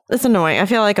 10. It's annoying. I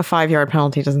feel like a 5-yard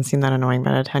penalty doesn't seem that annoying,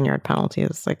 but a 10-yard penalty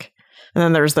is like... And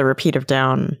then there's the repeat of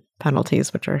down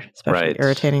penalties, which are especially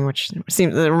irritating, which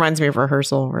it reminds me of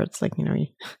rehearsal, where it's like, you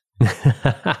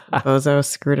bozo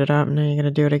screwed it up, and now you got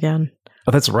to do it again.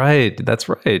 Oh, that's right.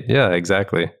 Yeah,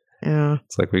 exactly. Yeah.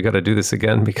 It's like, we got to do this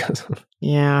again because...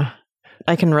 Yeah.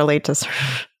 I can relate to sort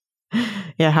of,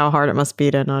 how hard it must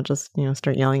be to not just,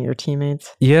 start yelling at your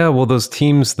teammates. Yeah, well, those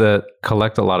teams that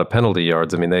collect a lot of penalty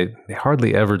yards, they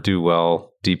hardly ever do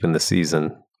well deep in the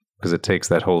season because it takes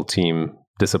that whole team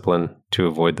discipline to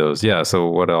avoid those. Yeah, so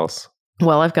what else?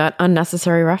 Well, I've got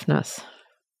unnecessary roughness,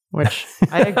 which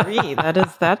I agree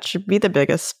that should be the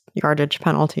biggest yardage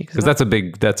penalty. Because that's a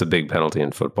big penalty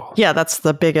in football. Yeah, that's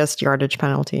the biggest yardage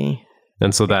penalty.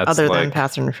 And so that's other than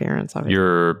pass interference, obviously.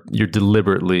 You're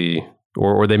deliberately,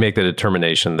 or they make the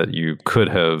determination that you could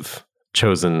have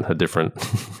chosen a different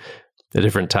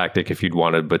tactic if you'd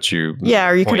wanted, but you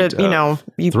or you could have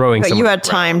you had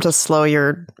time around to slow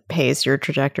your pace, your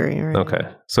trajectory. Right? Okay,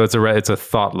 so it's a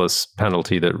thoughtless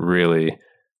penalty that really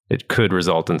it could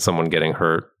result in someone getting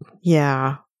hurt.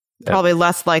 Yeah, probably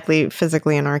less likely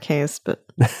physically in our case, but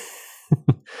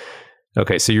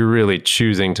okay, so you're really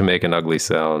choosing to make an ugly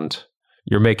sound.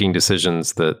 You're making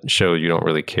decisions that show you don't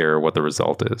really care what the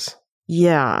result is.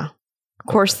 Yeah. Of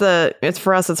course, it's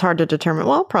for us, it's hard to determine.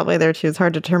 Well, probably there too. It's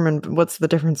hard to determine what's the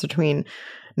difference between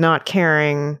not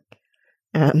caring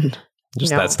and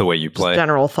that's the way you play.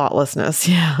 General thoughtlessness.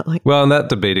 Yeah. Well, and that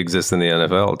debate exists in the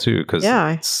NFL too, because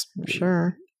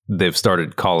sure. They've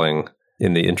started calling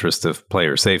in the interest of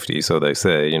player safety. So they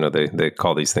say, they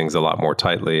call these things a lot more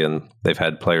tightly, and they've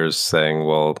had players saying,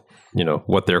 well,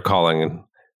 what they're calling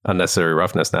unnecessary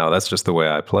roughness now, that's just the way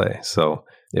I play. So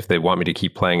if they want me to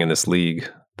keep playing in this league,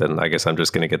 then I guess I'm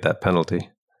just going to get that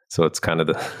penalty. So it's kind of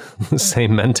the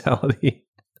same mentality.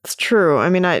 It's true.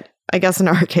 I guess in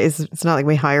our case, it's not like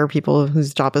we hire people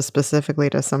whose job is specifically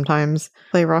to sometimes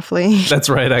play roughly. That's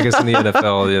right. I guess in the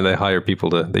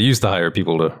NFL, they used to hire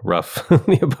people to rough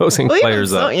the opposing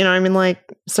players up. I mean,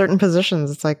 like certain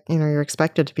positions, it's like, you're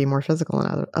expected to be more physical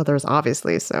than others,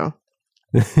 obviously. So,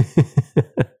 but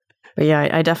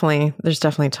yeah, there's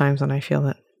definitely times when I feel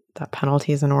that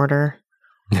penalty is in order.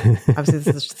 Obviously,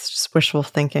 this is just wishful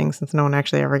thinking since no one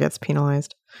actually ever gets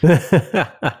penalized.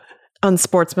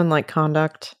 Unsportsmanlike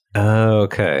conduct.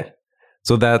 Okay.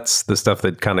 So that's the stuff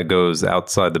that kind of goes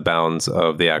outside the bounds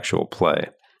of the actual play,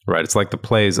 right? It's like the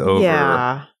play's over.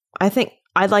 Yeah. I think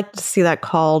I'd like to see that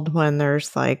called when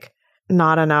there's like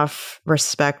not enough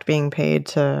respect being paid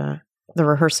to the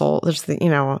rehearsal. There's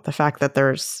the fact that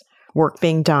there's work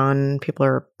being done, people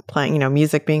are playing,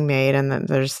 music being made, and then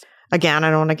there's, again, I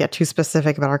don't want to get too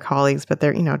specific about our colleagues, but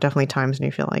there, definitely times when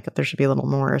you feel like there should be a little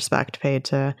more respect paid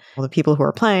to all the people who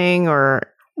are playing or...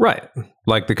 Right.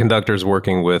 Like the conductors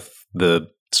working with the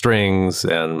strings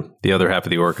and the other half of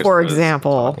the orchestra. For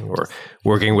example. Or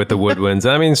working with the woodwinds.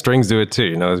 I mean, strings do it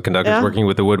too. The conductors working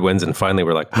with the woodwinds, and finally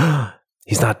we're like,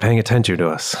 he's not paying attention to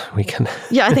us. We can...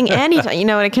 Yeah, I think anytime,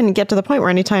 and it can get to the point where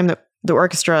anytime that the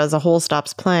orchestra as a whole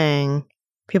stops playing...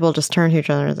 People just turn to each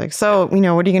other and it's like, so,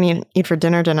 what are you going to eat for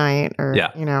dinner tonight? Or,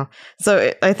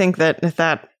 So I think that if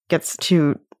that gets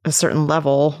to a certain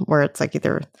level where it's like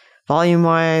either volume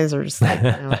wise or just like,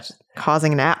 just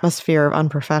causing an atmosphere of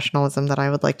unprofessionalism, that I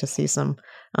would like to see some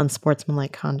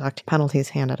unsportsmanlike conduct penalties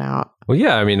handed out. Well,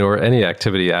 yeah, I mean, or any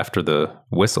activity after the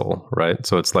whistle, right?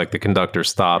 So it's like the conductor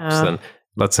stops and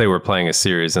let's say we're playing a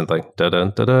series and like da da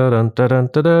da da da da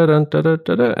da da da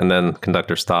da da, and then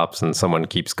conductor stops and someone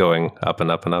keeps going up and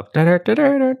up and up,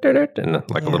 and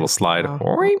like a little slide.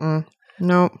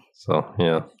 Nope. So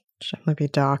yeah, should definitely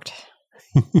be docked.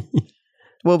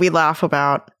 Well, we laugh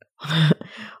about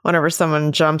whenever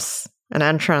someone jumps an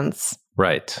entrance,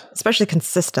 right? Especially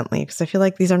consistently, because I feel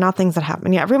like these are not things that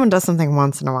happen. Yeah, everyone does something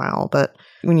once in a while, but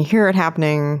when you hear it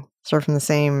happening sort of from the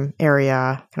same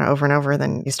area kind of over and over,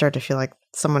 then you start to feel like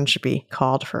someone should be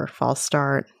called for false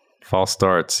start. False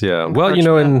starts, yeah. Well,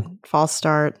 in false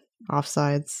start,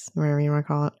 offsides, whatever you want to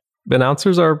call it.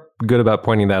 Announcers are good about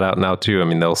pointing that out now too. I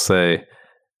mean, they'll say,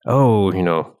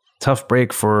 tough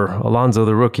break for Alonso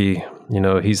the rookie.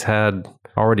 He's had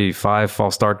already 5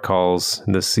 false start calls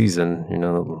this season.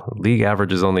 League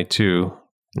average is only 2.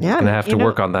 Yeah. Going to have to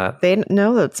work on that. They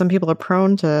know that some people are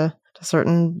prone to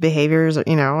certain behaviors,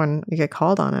 and you get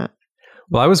called on it.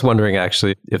 Well, I was wondering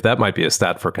actually if that might be a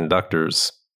stat for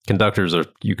conductors. Conductors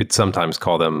you could sometimes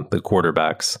call them the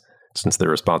quarterbacks, since they're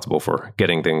responsible for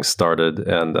getting things started.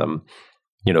 And,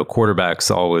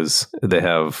 quarterbacks they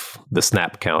have the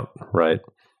snap count, right?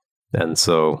 And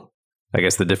so I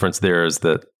guess the difference there is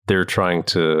that they're trying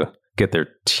to get their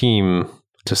team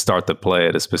to start the play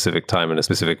at a specific time in a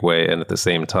specific way, and at the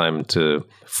same time to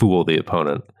fool the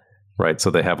opponent. Right,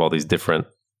 so they have all these different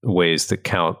ways to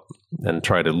count and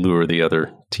try to lure the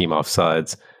other team off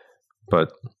sides.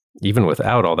 But even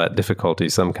without all that difficulty,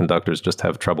 some conductors just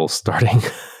have trouble starting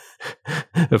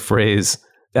a phrase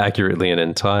accurately and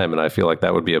in time. And I feel like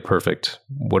that would be a perfect,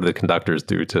 what do the conductors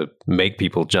do to make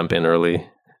people jump in early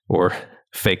or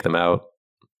fake them out?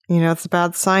 It's a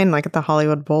bad sign, like at the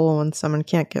Hollywood Bowl when someone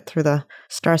can't get through the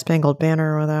Star-Spangled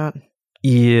Banner without...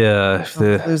 Yeah,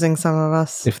 losing some of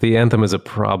us. If the anthem is a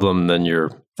problem, then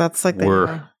that's like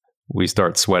we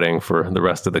start sweating for the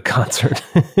rest of the concert.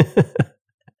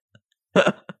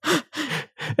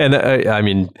 And I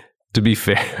mean, to be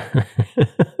fair,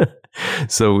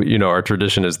 so our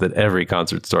tradition is that every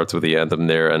concert starts with the anthem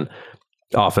there, and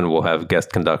often we'll have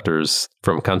guest conductors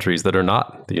from countries that are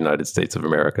not the United States of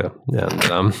America,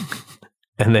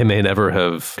 and they may never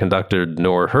have conducted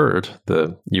nor heard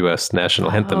the U.S.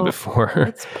 national anthem before.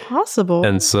 It's possible.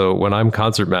 And so when I'm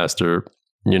concertmaster,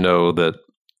 that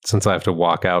since I have to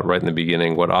walk out right in the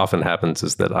beginning, what often happens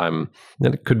is that and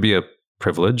it could be a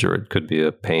privilege or it could be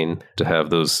a pain to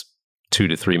have those 2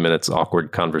 to 3 minutes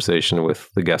awkward conversation with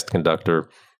the guest conductor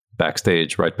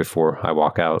backstage right before I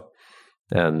walk out.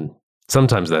 And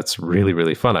sometimes that's really,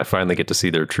 really fun. I finally get to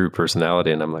see their true personality,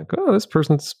 and I'm like, oh, this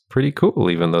person's pretty cool,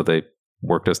 even though they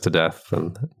worked us to death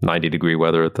in 90-degree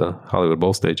weather at the Hollywood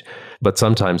Bowl stage. But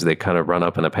sometimes they kind of run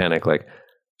up in a panic like,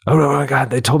 oh my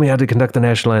God, they told me how to conduct the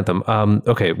national anthem.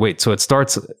 Okay, wait, so it's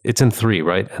in 3,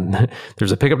 right? And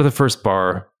there's a pickup to the first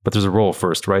bar, but there's a roll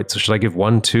first, right? So should I give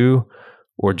 1, 2,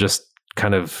 or just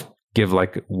kind of give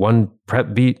like 1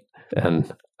 prep beat?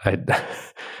 And I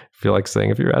feel like saying,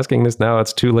 if you're asking this now,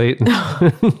 it's too late.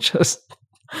 Just...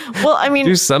 Well, I mean,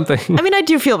 do something. I mean, I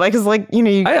do feel bad because, like,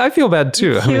 I feel bad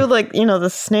too. You cue, like, the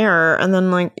snare, and then,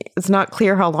 like, it's not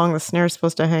clear how long the snare is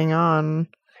supposed to hang on.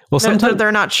 Well, sometimes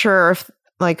they're not sure if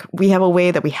like we have a way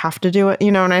that we have to do it,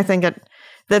 you know, and I think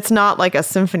that's not like a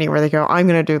symphony where they go, I'm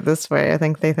going to do it this way. I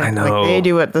think they think like they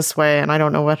do it this way, and I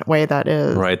don't know what way that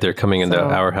is. Right. They're coming into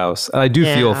our house. I do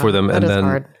feel for them. And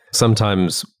then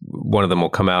sometimes one of them will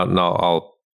come out and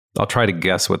I'll try to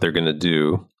guess what they're going to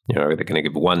do. You know, are they going to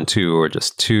give 1, 2, or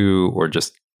just 2, or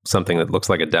just something that looks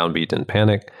like a downbeat in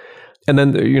Panic? And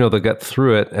then, you know, they'll get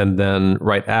through it. And then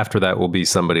right after that will be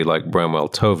somebody like Bramwell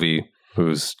Tovey,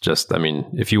 who's just, I mean,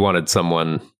 if you wanted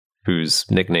someone whose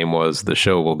nickname was "The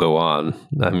Show Will Go On,"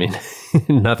 I mean,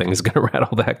 nothing's going to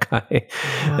rattle that guy.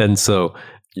 Yeah. And so,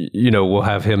 you know, we'll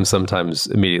have him sometimes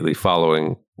immediately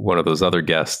following one of those other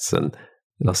guests, and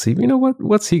I'll see, you know,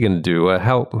 what's he going to do?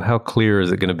 How clear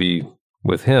is it going to be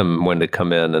with him when to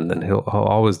come in? And then he'll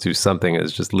always do something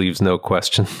that just leaves no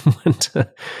question.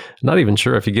 Not even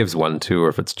sure if he gives 1, 2, or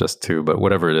if it's just 2, but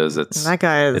whatever it is, that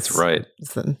guy is, it's right.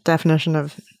 It's the definition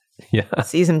of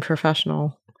seasoned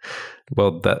professional.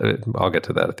 Well, I'll get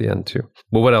to that at the end too.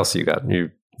 Well, what else you got?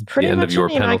 Pretty the end much of your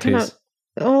penalties?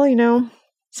 Well, you know,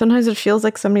 sometimes it feels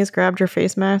like somebody's grabbed your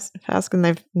face mask and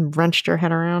they've wrenched your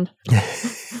head around.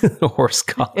 Horse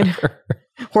collar.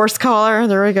 Horse collar.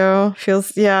 There we go.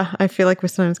 I feel like we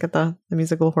sometimes get the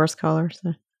musical horse collar.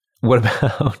 So. What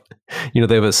about, you know,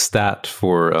 they have a stat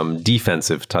for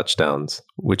defensive touchdowns,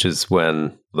 which is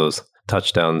when those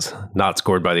touchdowns, not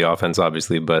scored by the offense,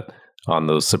 obviously, but on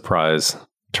those surprise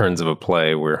turns of a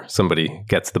play where somebody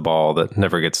gets the ball that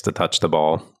never gets to touch the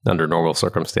ball under normal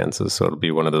circumstances. So it'll be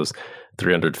one of those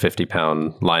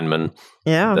 350-pound linemen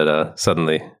that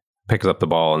suddenly picks up the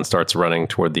ball and starts running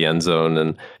toward the end zone.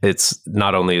 And it's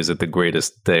not only is it the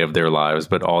greatest day of their lives,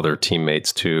 but all their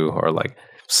teammates too are like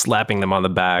slapping them on the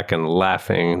back and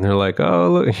laughing. And they're like,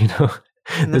 oh, look, you know,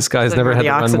 this guy's never had to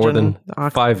run more than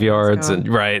 5 yards.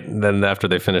 And then after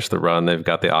they finish the run, they've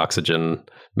got the oxygen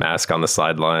mask on the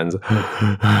sidelines.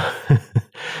 I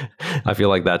feel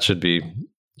like that should be,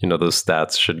 you know, those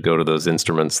stats should go to those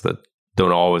instruments that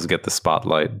don't always get the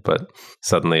spotlight, but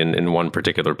suddenly in one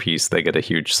particular piece, they get a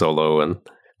huge solo, and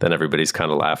then everybody's kind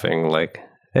of laughing like,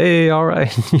 hey, all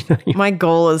right. My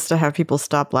goal is to have people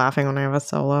stop laughing when I have a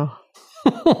solo.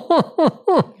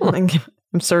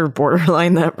 I'm sort of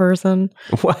borderline that person.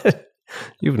 What?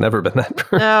 You've never been that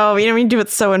person. No, you know, we do it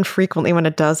so infrequently. When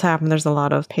it does happen, there's a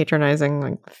lot of patronizing,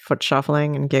 like foot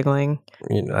shuffling and giggling.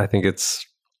 You know, I think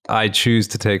I choose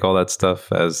to take all that stuff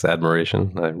as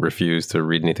admiration. I refuse to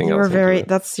read anything else.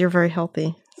 You're very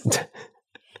healthy.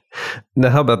 Now,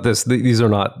 how about this? These are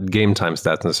not game time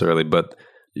stats necessarily, but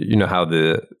you know how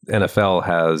the NFL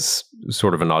has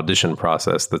sort of an audition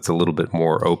process that's a little bit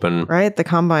more open. Right, the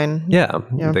combine. Yeah.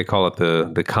 They call it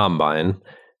the combine.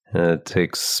 And it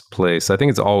takes place, I think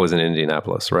it's always in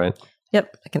Indianapolis, right?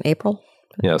 Yep, like in April.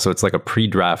 Yeah, so it's like a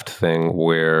pre-draft thing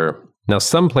where, now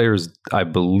some players, I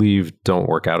believe, don't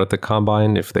work out at the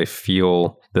combine if they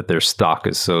feel that their stock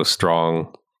is so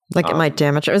strong. Like it might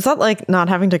damage it. Is that like not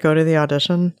having to go to the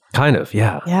audition? Kind of,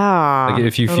 yeah. Yeah. Like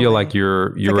if you feel like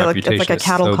your reputation it's like a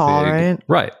cattle is so call, big, right?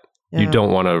 Right. Yeah. You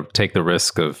don't want to take the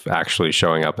risk of actually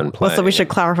showing up and playing. Well, so we should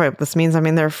clarify what this means. I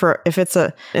mean, if it's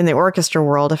in the orchestra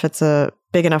world, if it's a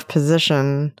big enough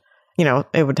position, you know,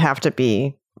 it would have to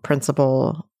be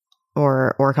principal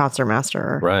or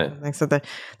concertmaster. Right. So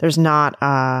there's not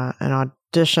an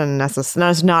audition necessarily.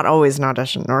 No, it's not always an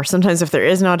audition. Or sometimes if there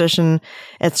is an audition,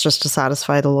 it's just to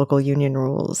satisfy the local union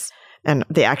rules. And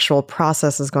the actual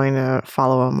process is going to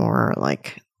follow a more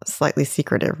like slightly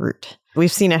secretive route.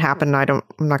 We've seen it happen. I'm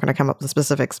not going to come up with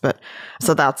specifics, but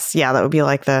so that would be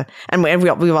like and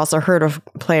we've also heard of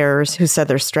players who said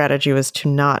their strategy was to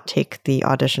not take the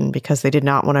audition because they did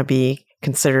not want to be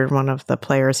considered one of the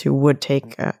players who would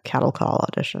take a cattle call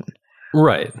audition.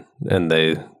 Right. And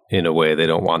in a way, they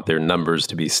don't want their numbers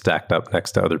to be stacked up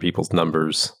next to other people's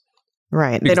numbers.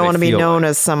 Right. They don't want to be known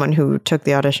as someone who took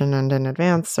the audition and in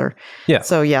advance So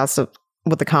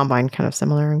with the combine, kind of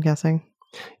similar, I'm guessing.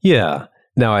 Yeah.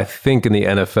 Now, I think in the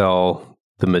NFL,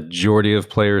 the majority of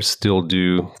players still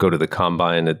do go to the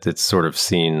combine. It's sort of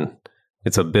seen,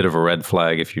 it's a bit of a red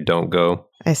flag if you don't go.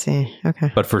 I see.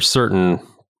 Okay. But for certain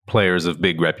players of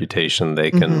big reputation,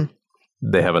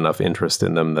 they have enough interest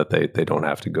in them that they don't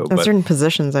have to go. But certain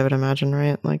positions, I would imagine,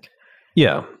 right? Like,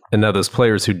 yeah. And now those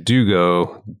players who do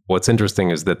go, what's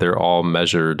interesting is that they're all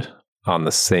measured on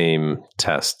the same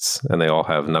tests and they all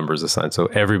have numbers assigned. So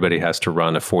everybody has to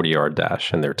run a 40-yard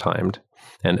dash and they're timed.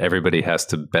 And everybody has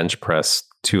to bench press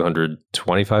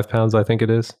 225 pounds, I think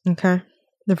it is. Okay.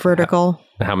 The vertical.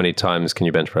 How many times can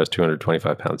you bench press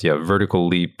 225 pounds? Yeah, vertical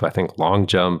leap, I think long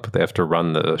jump. They have to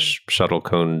run the shuttle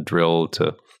cone drill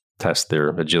to test their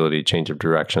agility, change of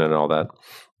direction and all that.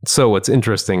 So what's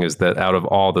interesting is that out of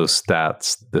all those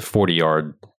stats, the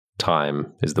 40-yard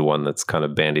time is the one that's kind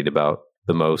of bandied about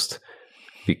the most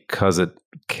because it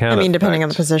can depending on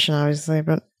the position, obviously,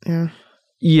 but yeah.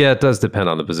 Yeah, it does depend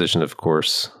on the position, of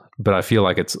course. But I feel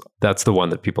like that's the one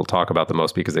that people talk about the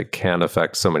most because it can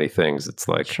affect so many things. It's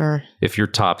like, sure, if your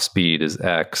top speed is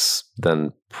X,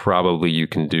 then probably you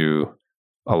can do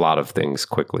a lot of things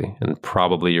quickly and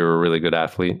probably you're a really good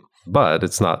athlete, but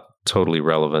it's not totally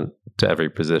relevant to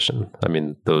every position. I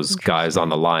mean, those guys on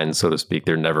the line, so to speak,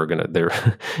 they're never going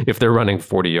to, if they're running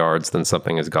 40 yards, then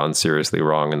something has gone seriously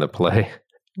wrong in the play.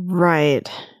 Right.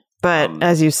 But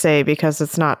as you say, because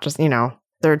it's not just,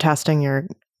 they're testing your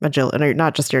agility,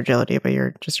 not just your agility, but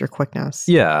your quickness.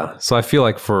 Yeah. So I feel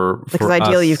like because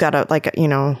ideally you've got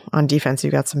on defense,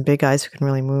 you've got some big guys who can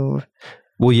really move.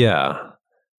 Well, yeah.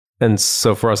 And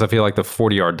so for us, I feel like the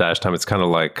 40-yard dash time, it's kind of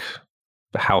like,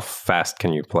 how fast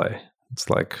can you play? It's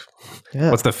like,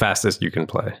 what's the fastest you can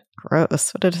play?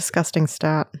 Gross. What a disgusting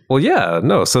stat. Well, yeah,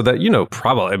 no. So that,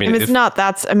 probably,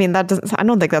 I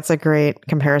don't think that's a great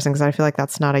comparison because I feel like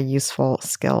that's not a useful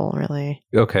skill, really.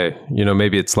 Okay.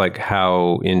 Maybe it's like,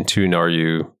 how in tune are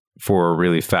you for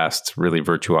really fast, really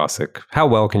virtuosic? How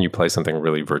well can you play something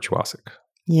really virtuosic?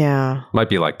 Yeah. Might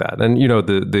be like that. And,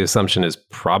 the assumption is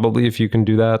probably if you can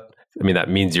do that, that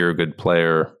means you're a good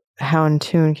player. How in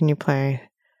tune can you play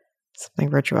something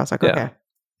virtuosic? Okay.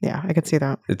 Yeah, I could see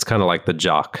that. It's kind of like the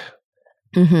jock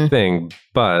thing.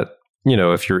 But,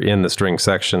 if you're in the string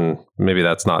section, maybe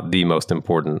that's not the most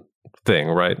important thing,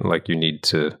 right? Like you need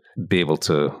to be able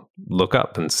to look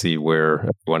up and see where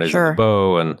everyone is in the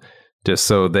bow and just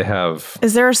so they have...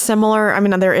 Is there a similar...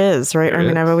 there is, right?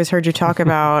 I've always heard you talk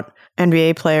about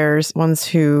NBA players, ones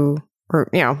who, or,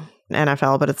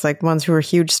 NFL, but it's like ones who were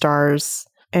huge stars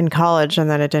in college and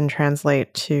then it didn't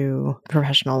translate to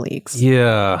professional leagues.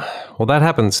 Yeah. Well, that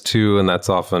happens too. And that's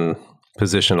often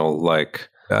positional. Like,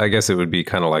 I guess it would be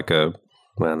kind of like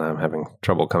I'm having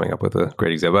trouble coming up with a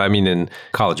great example. In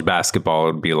college basketball,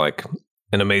 it would be like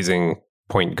an amazing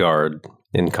point guard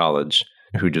in college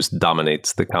who just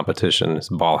dominates the competition. His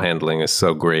ball handling is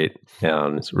so great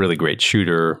and he's a really great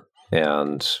shooter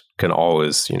and can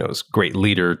always, is a great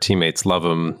leader. Teammates love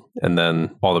him. And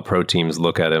then all the pro teams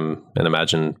look at him and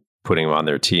imagine putting him on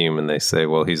their team. And they say,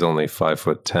 well, he's only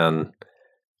 5'10"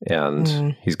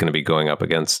 and he's going to be going up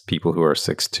against people who are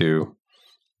 6'2"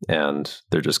 and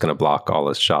they're just going to block all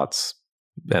his shots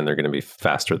and they're going to be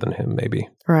faster than him maybe.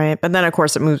 Right. But then of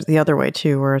course it moves the other way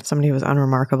too, where somebody was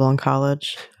unremarkable in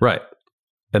college. Right.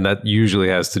 And that usually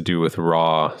has to do with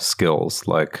raw skills.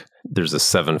 Like there's a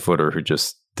 7-footer who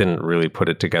just didn't really put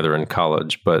it together in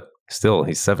college, but still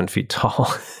he's 7 feet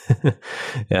tall.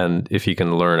 And if he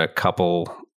can learn a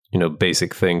couple,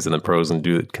 basic things in the pros and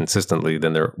do it consistently,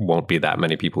 then there won't be that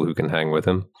many people who can hang with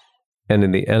him. And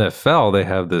in the NFL, they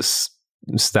have this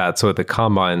stat. So at the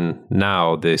combine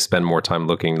now, they spend more time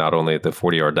looking not only at the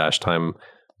 40-yard dash time,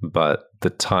 but the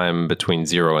time between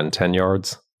 0 and 10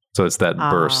 yards. So it's that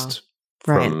burst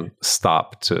from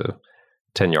stop to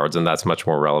 10 yards. And that's much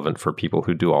more relevant for people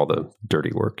who do all the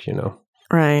dirty work,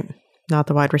 Right. Not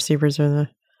the wide receivers or the...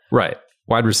 Right.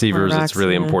 Wide receivers, it's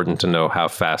really important to know how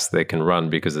fast they can run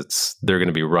because they're going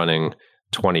to be running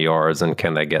 20 yards and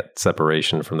can they get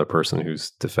separation from the person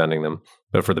who's defending them.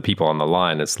 But for the people on the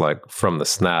line, it's like from the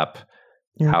snap,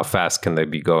 how fast can they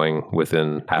be going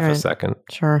within half a second?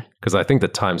 Sure. Because I think the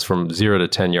times from 0 to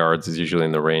 10 yards is usually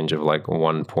in the range of like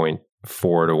 1.4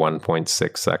 to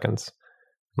 1.6 seconds.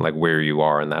 Like where you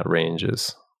are in that range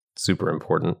is super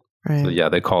important. Right. So yeah,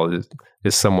 they call it,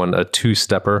 is someone a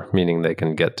two-stepper, meaning they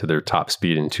can get to their top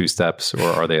speed in 2 steps, or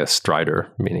are they a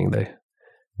strider, meaning they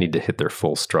need to hit their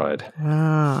full stride?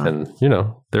 Ah. And,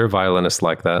 they're violinists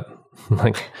like that.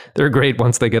 Like they're great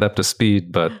once they get up to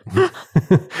speed, but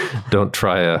don't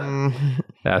try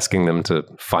asking them to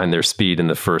find their speed in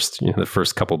the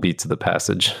first couple beats of the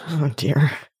passage. Oh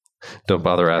dear. Don't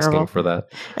bother asking for that.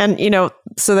 And,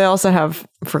 so they also have,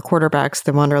 for quarterbacks,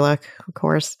 the Wonderlic, of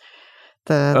course.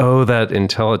 That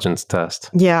intelligence test.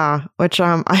 Yeah, which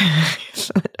I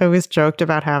always joked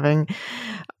about having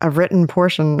a written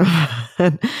portion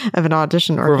of an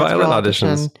audition or violin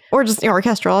auditions. Or just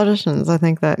orchestral auditions. I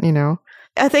think that,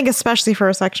 I think especially for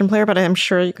a section player, but I'm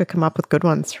sure you could come up with good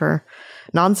ones for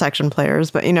non-section players.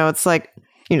 But, it's like,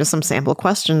 some sample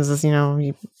questions is,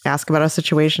 you ask about a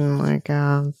situation, like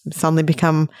suddenly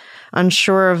become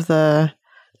unsure of the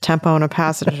tempo in a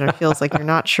passage. And it feels like you're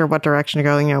not sure what direction to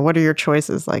go. What are your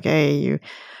choices? Like, A,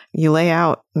 you lay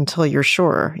out until you're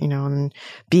sure, and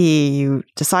B, you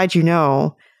decide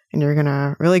and you're going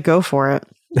to really go for it.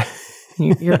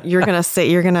 You're going to say,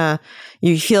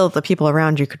 you feel that the people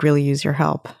around you could really use your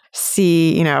help.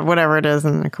 C, whatever it is.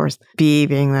 And of course, B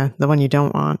being the one you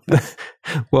don't want.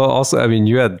 Well, also, I mean,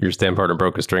 you had your stand partner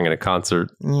broke a string in a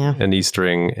concert, Yeah. an E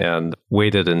string, and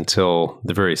waited until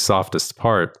the very softest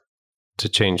part to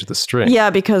change the string. Yeah,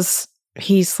 because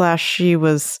he/she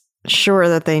was sure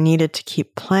that they needed to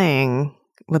keep playing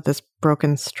with this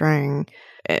broken string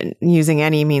and using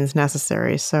any means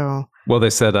necessary. So, Well, they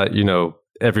said,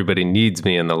 everybody needs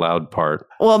me in the loud part.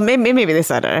 well, maybe they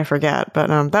said it, I forget,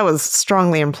 but that was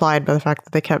strongly implied by the fact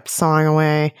that they kept sawing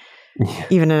away,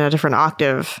 even in a different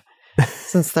octave.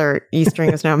 Since their E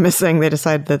string is now missing, they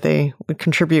decided that they would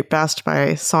contribute best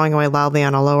by sawing away loudly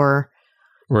on a lower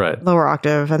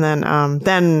octave, and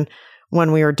then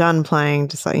when we were done playing,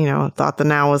 thought that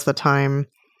now was the time.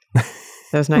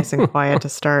 It was nice and quiet to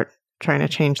start trying to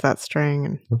change that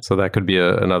string. And So that could be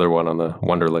another one on the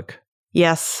Wunderlich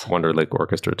yes,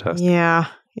 orchestra test. yeah,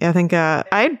 I think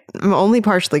I'm only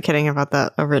partially kidding about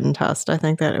a written test. I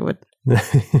think that it would.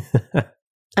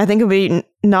 I think it would be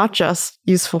not just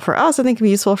useful for us. I think it would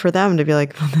be useful for them to be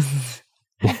like,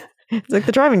 it's like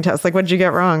the driving test. Like, what did you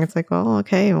get wrong? It's like, well,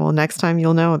 okay. Well, next time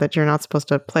you'll know that you're not supposed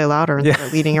to play louder and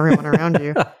start leading everyone around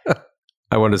you.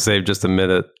 I want to save just a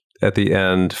minute at the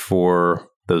end for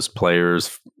those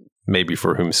players, maybe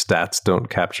for whom stats don't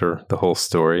capture the whole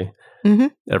story. Mm-hmm.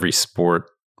 Every sport,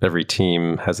 every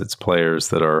team has its players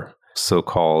that are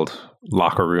so-called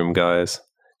locker room guys.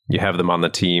 You have them on the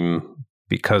team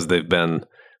because they've been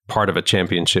part of a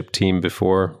championship team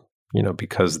before,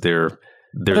 because they're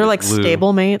like glue.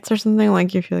 stable mates or something.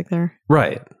 Like you feel like they're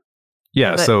Right.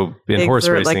 Yeah. So in horse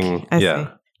racing,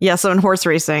 yeah. So in horse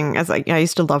racing, I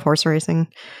used to love horse racing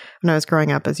when I was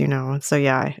growing up, as you know. So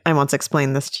yeah, I once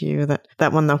explained this to you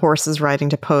that when the horse is riding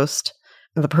to post,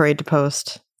 the parade to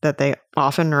post, that they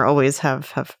often or always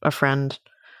have a friend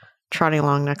trotting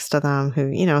along next to them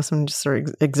who, someone just sort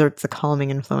of exerts a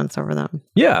calming influence over them.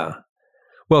 Yeah.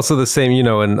 Well, so the same,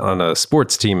 on a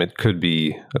sports team, it could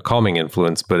be a calming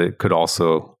influence, but it could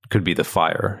be the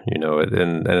fire,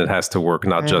 and it has to work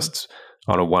not just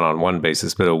on a one-on-one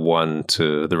basis, but a one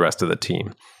to the rest of the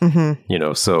team.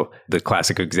 Mm-hmm. So the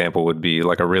classic example would be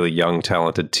like a really young,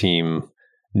 talented team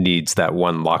needs that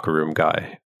one locker room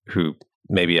guy who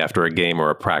maybe after a game or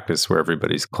a practice where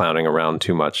everybody's clowning around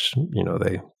too much,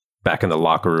 they back in the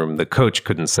locker room, the coach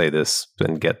couldn't say this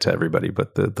and get to everybody,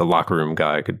 but the locker room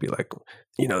guy could be like,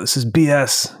 this is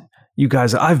BS. You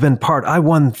guys, I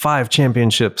won 5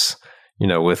 championships,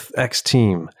 with X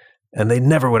team, and they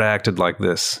never would have acted like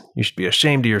this. You should be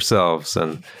ashamed of yourselves.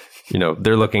 And,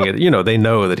 they're looking at, they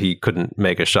know that he couldn't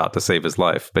make a shot to save his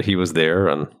life, but he was there.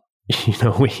 And,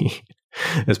 we,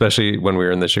 especially when we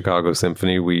were in the Chicago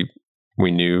Symphony, we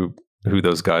knew who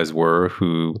those guys were,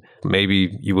 who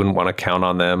maybe you wouldn't want to count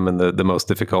on them in the most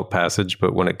difficult passage,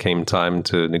 but when it came time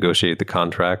to negotiate the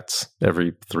contracts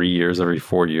every 3 years, every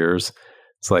 4 years,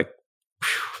 it's like,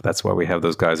 that's why we have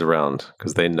those guys around,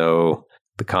 because they know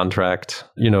the contract,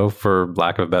 for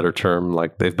lack of a better term,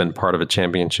 like they've been part of a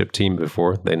championship team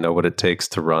before. They know what it takes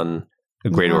to run a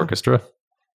great orchestra.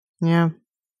 Yeah.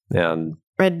 And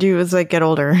I do as I get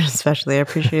older, especially, I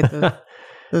appreciate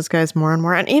those guys more and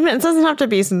more. And even it doesn't have to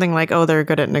be something like, oh, they're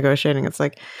good at negotiating. It's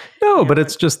like, no, but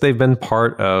it's just they've been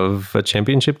part of a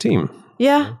championship team.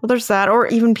 Yeah, well, there's that. Or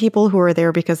even people who are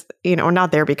there because, or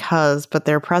not there because, but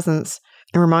their presence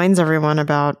reminds everyone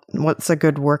about what's a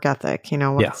good work ethic,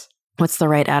 what's the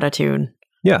right attitude.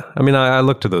 Yeah. I mean, I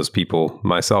look to those people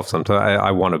myself sometimes.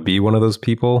 I want to be one of those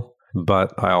people,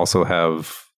 but I also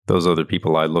have those other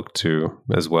people I look to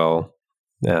as well.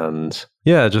 And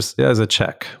yeah, just as a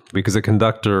check, because a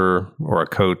conductor or a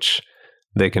coach,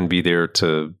 they can be there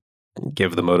to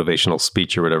give the motivational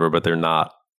speech or whatever, but they're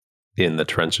not in the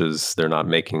trenches. They're not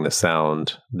making the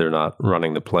sound. They're not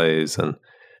running the plays. And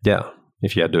yeah,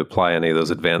 if you had to apply any of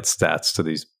those advanced stats to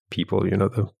these people,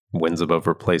 the wins above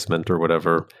replacement or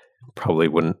whatever, probably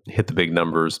wouldn't hit the big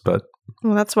numbers, but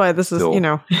well, that's why this is,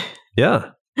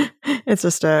 yeah, it's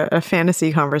just a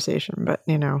fantasy conversation, but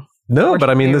no, but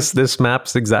I mean, this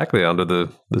maps exactly onto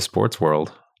the sports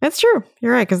world. It's true.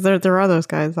 You're right, because there are those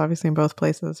guys, obviously, in both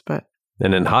places.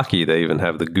 And in hockey, they even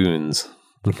have the goons.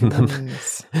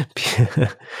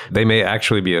 They may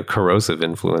actually be a corrosive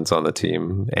influence on the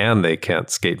team, and they can't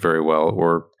skate very well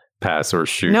or pass or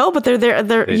shoot. No, but they're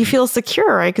there. You feel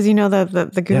secure, right? Because you know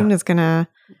that the goon is gonna.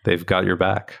 They've got your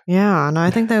back. Yeah, and I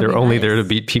think they're only there to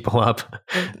beat people up.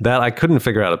 That I couldn't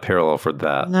figure out a parallel for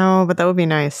that. No, but that would be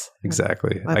nice.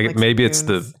 Exactly. Maybe it's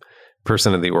the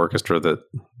person in the orchestra that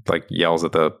like yells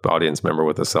at the audience member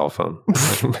with a cell phone.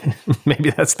 Maybe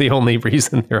that's the only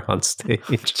reason they're on stage.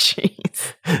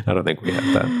 Jeez. I don't think we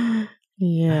have that.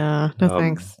 Yeah. No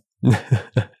thanks.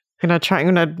 I'm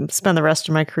gonna spend the rest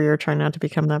of my career trying not to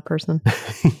become that person.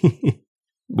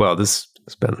 Well, this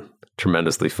has been a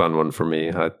tremendously fun one for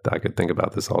me. I could think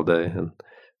about this all day, and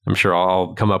I'm sure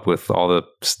I'll come up with all the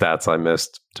stats I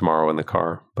missed tomorrow in the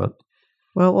car. But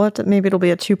well, maybe it'll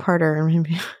be a 2-parter.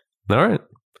 Maybe. All right.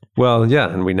 Well, yeah,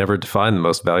 and we never define the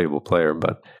most valuable player,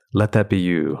 but let that be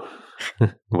you.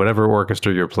 Whatever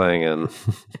orchestra you're playing in,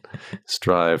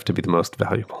 strive to be the most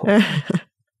valuable. All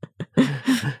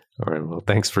right. Well,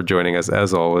 thanks for joining us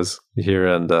as always here.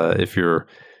 And if you're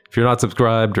not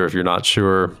subscribed or if you're not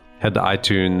sure, head to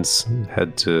iTunes,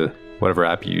 head to whatever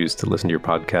app you use to listen to your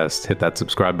podcast. Hit that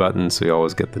subscribe button so you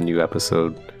always get the new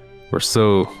episode. We're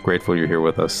so grateful you're here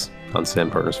with us on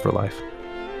Stand Partners for Life.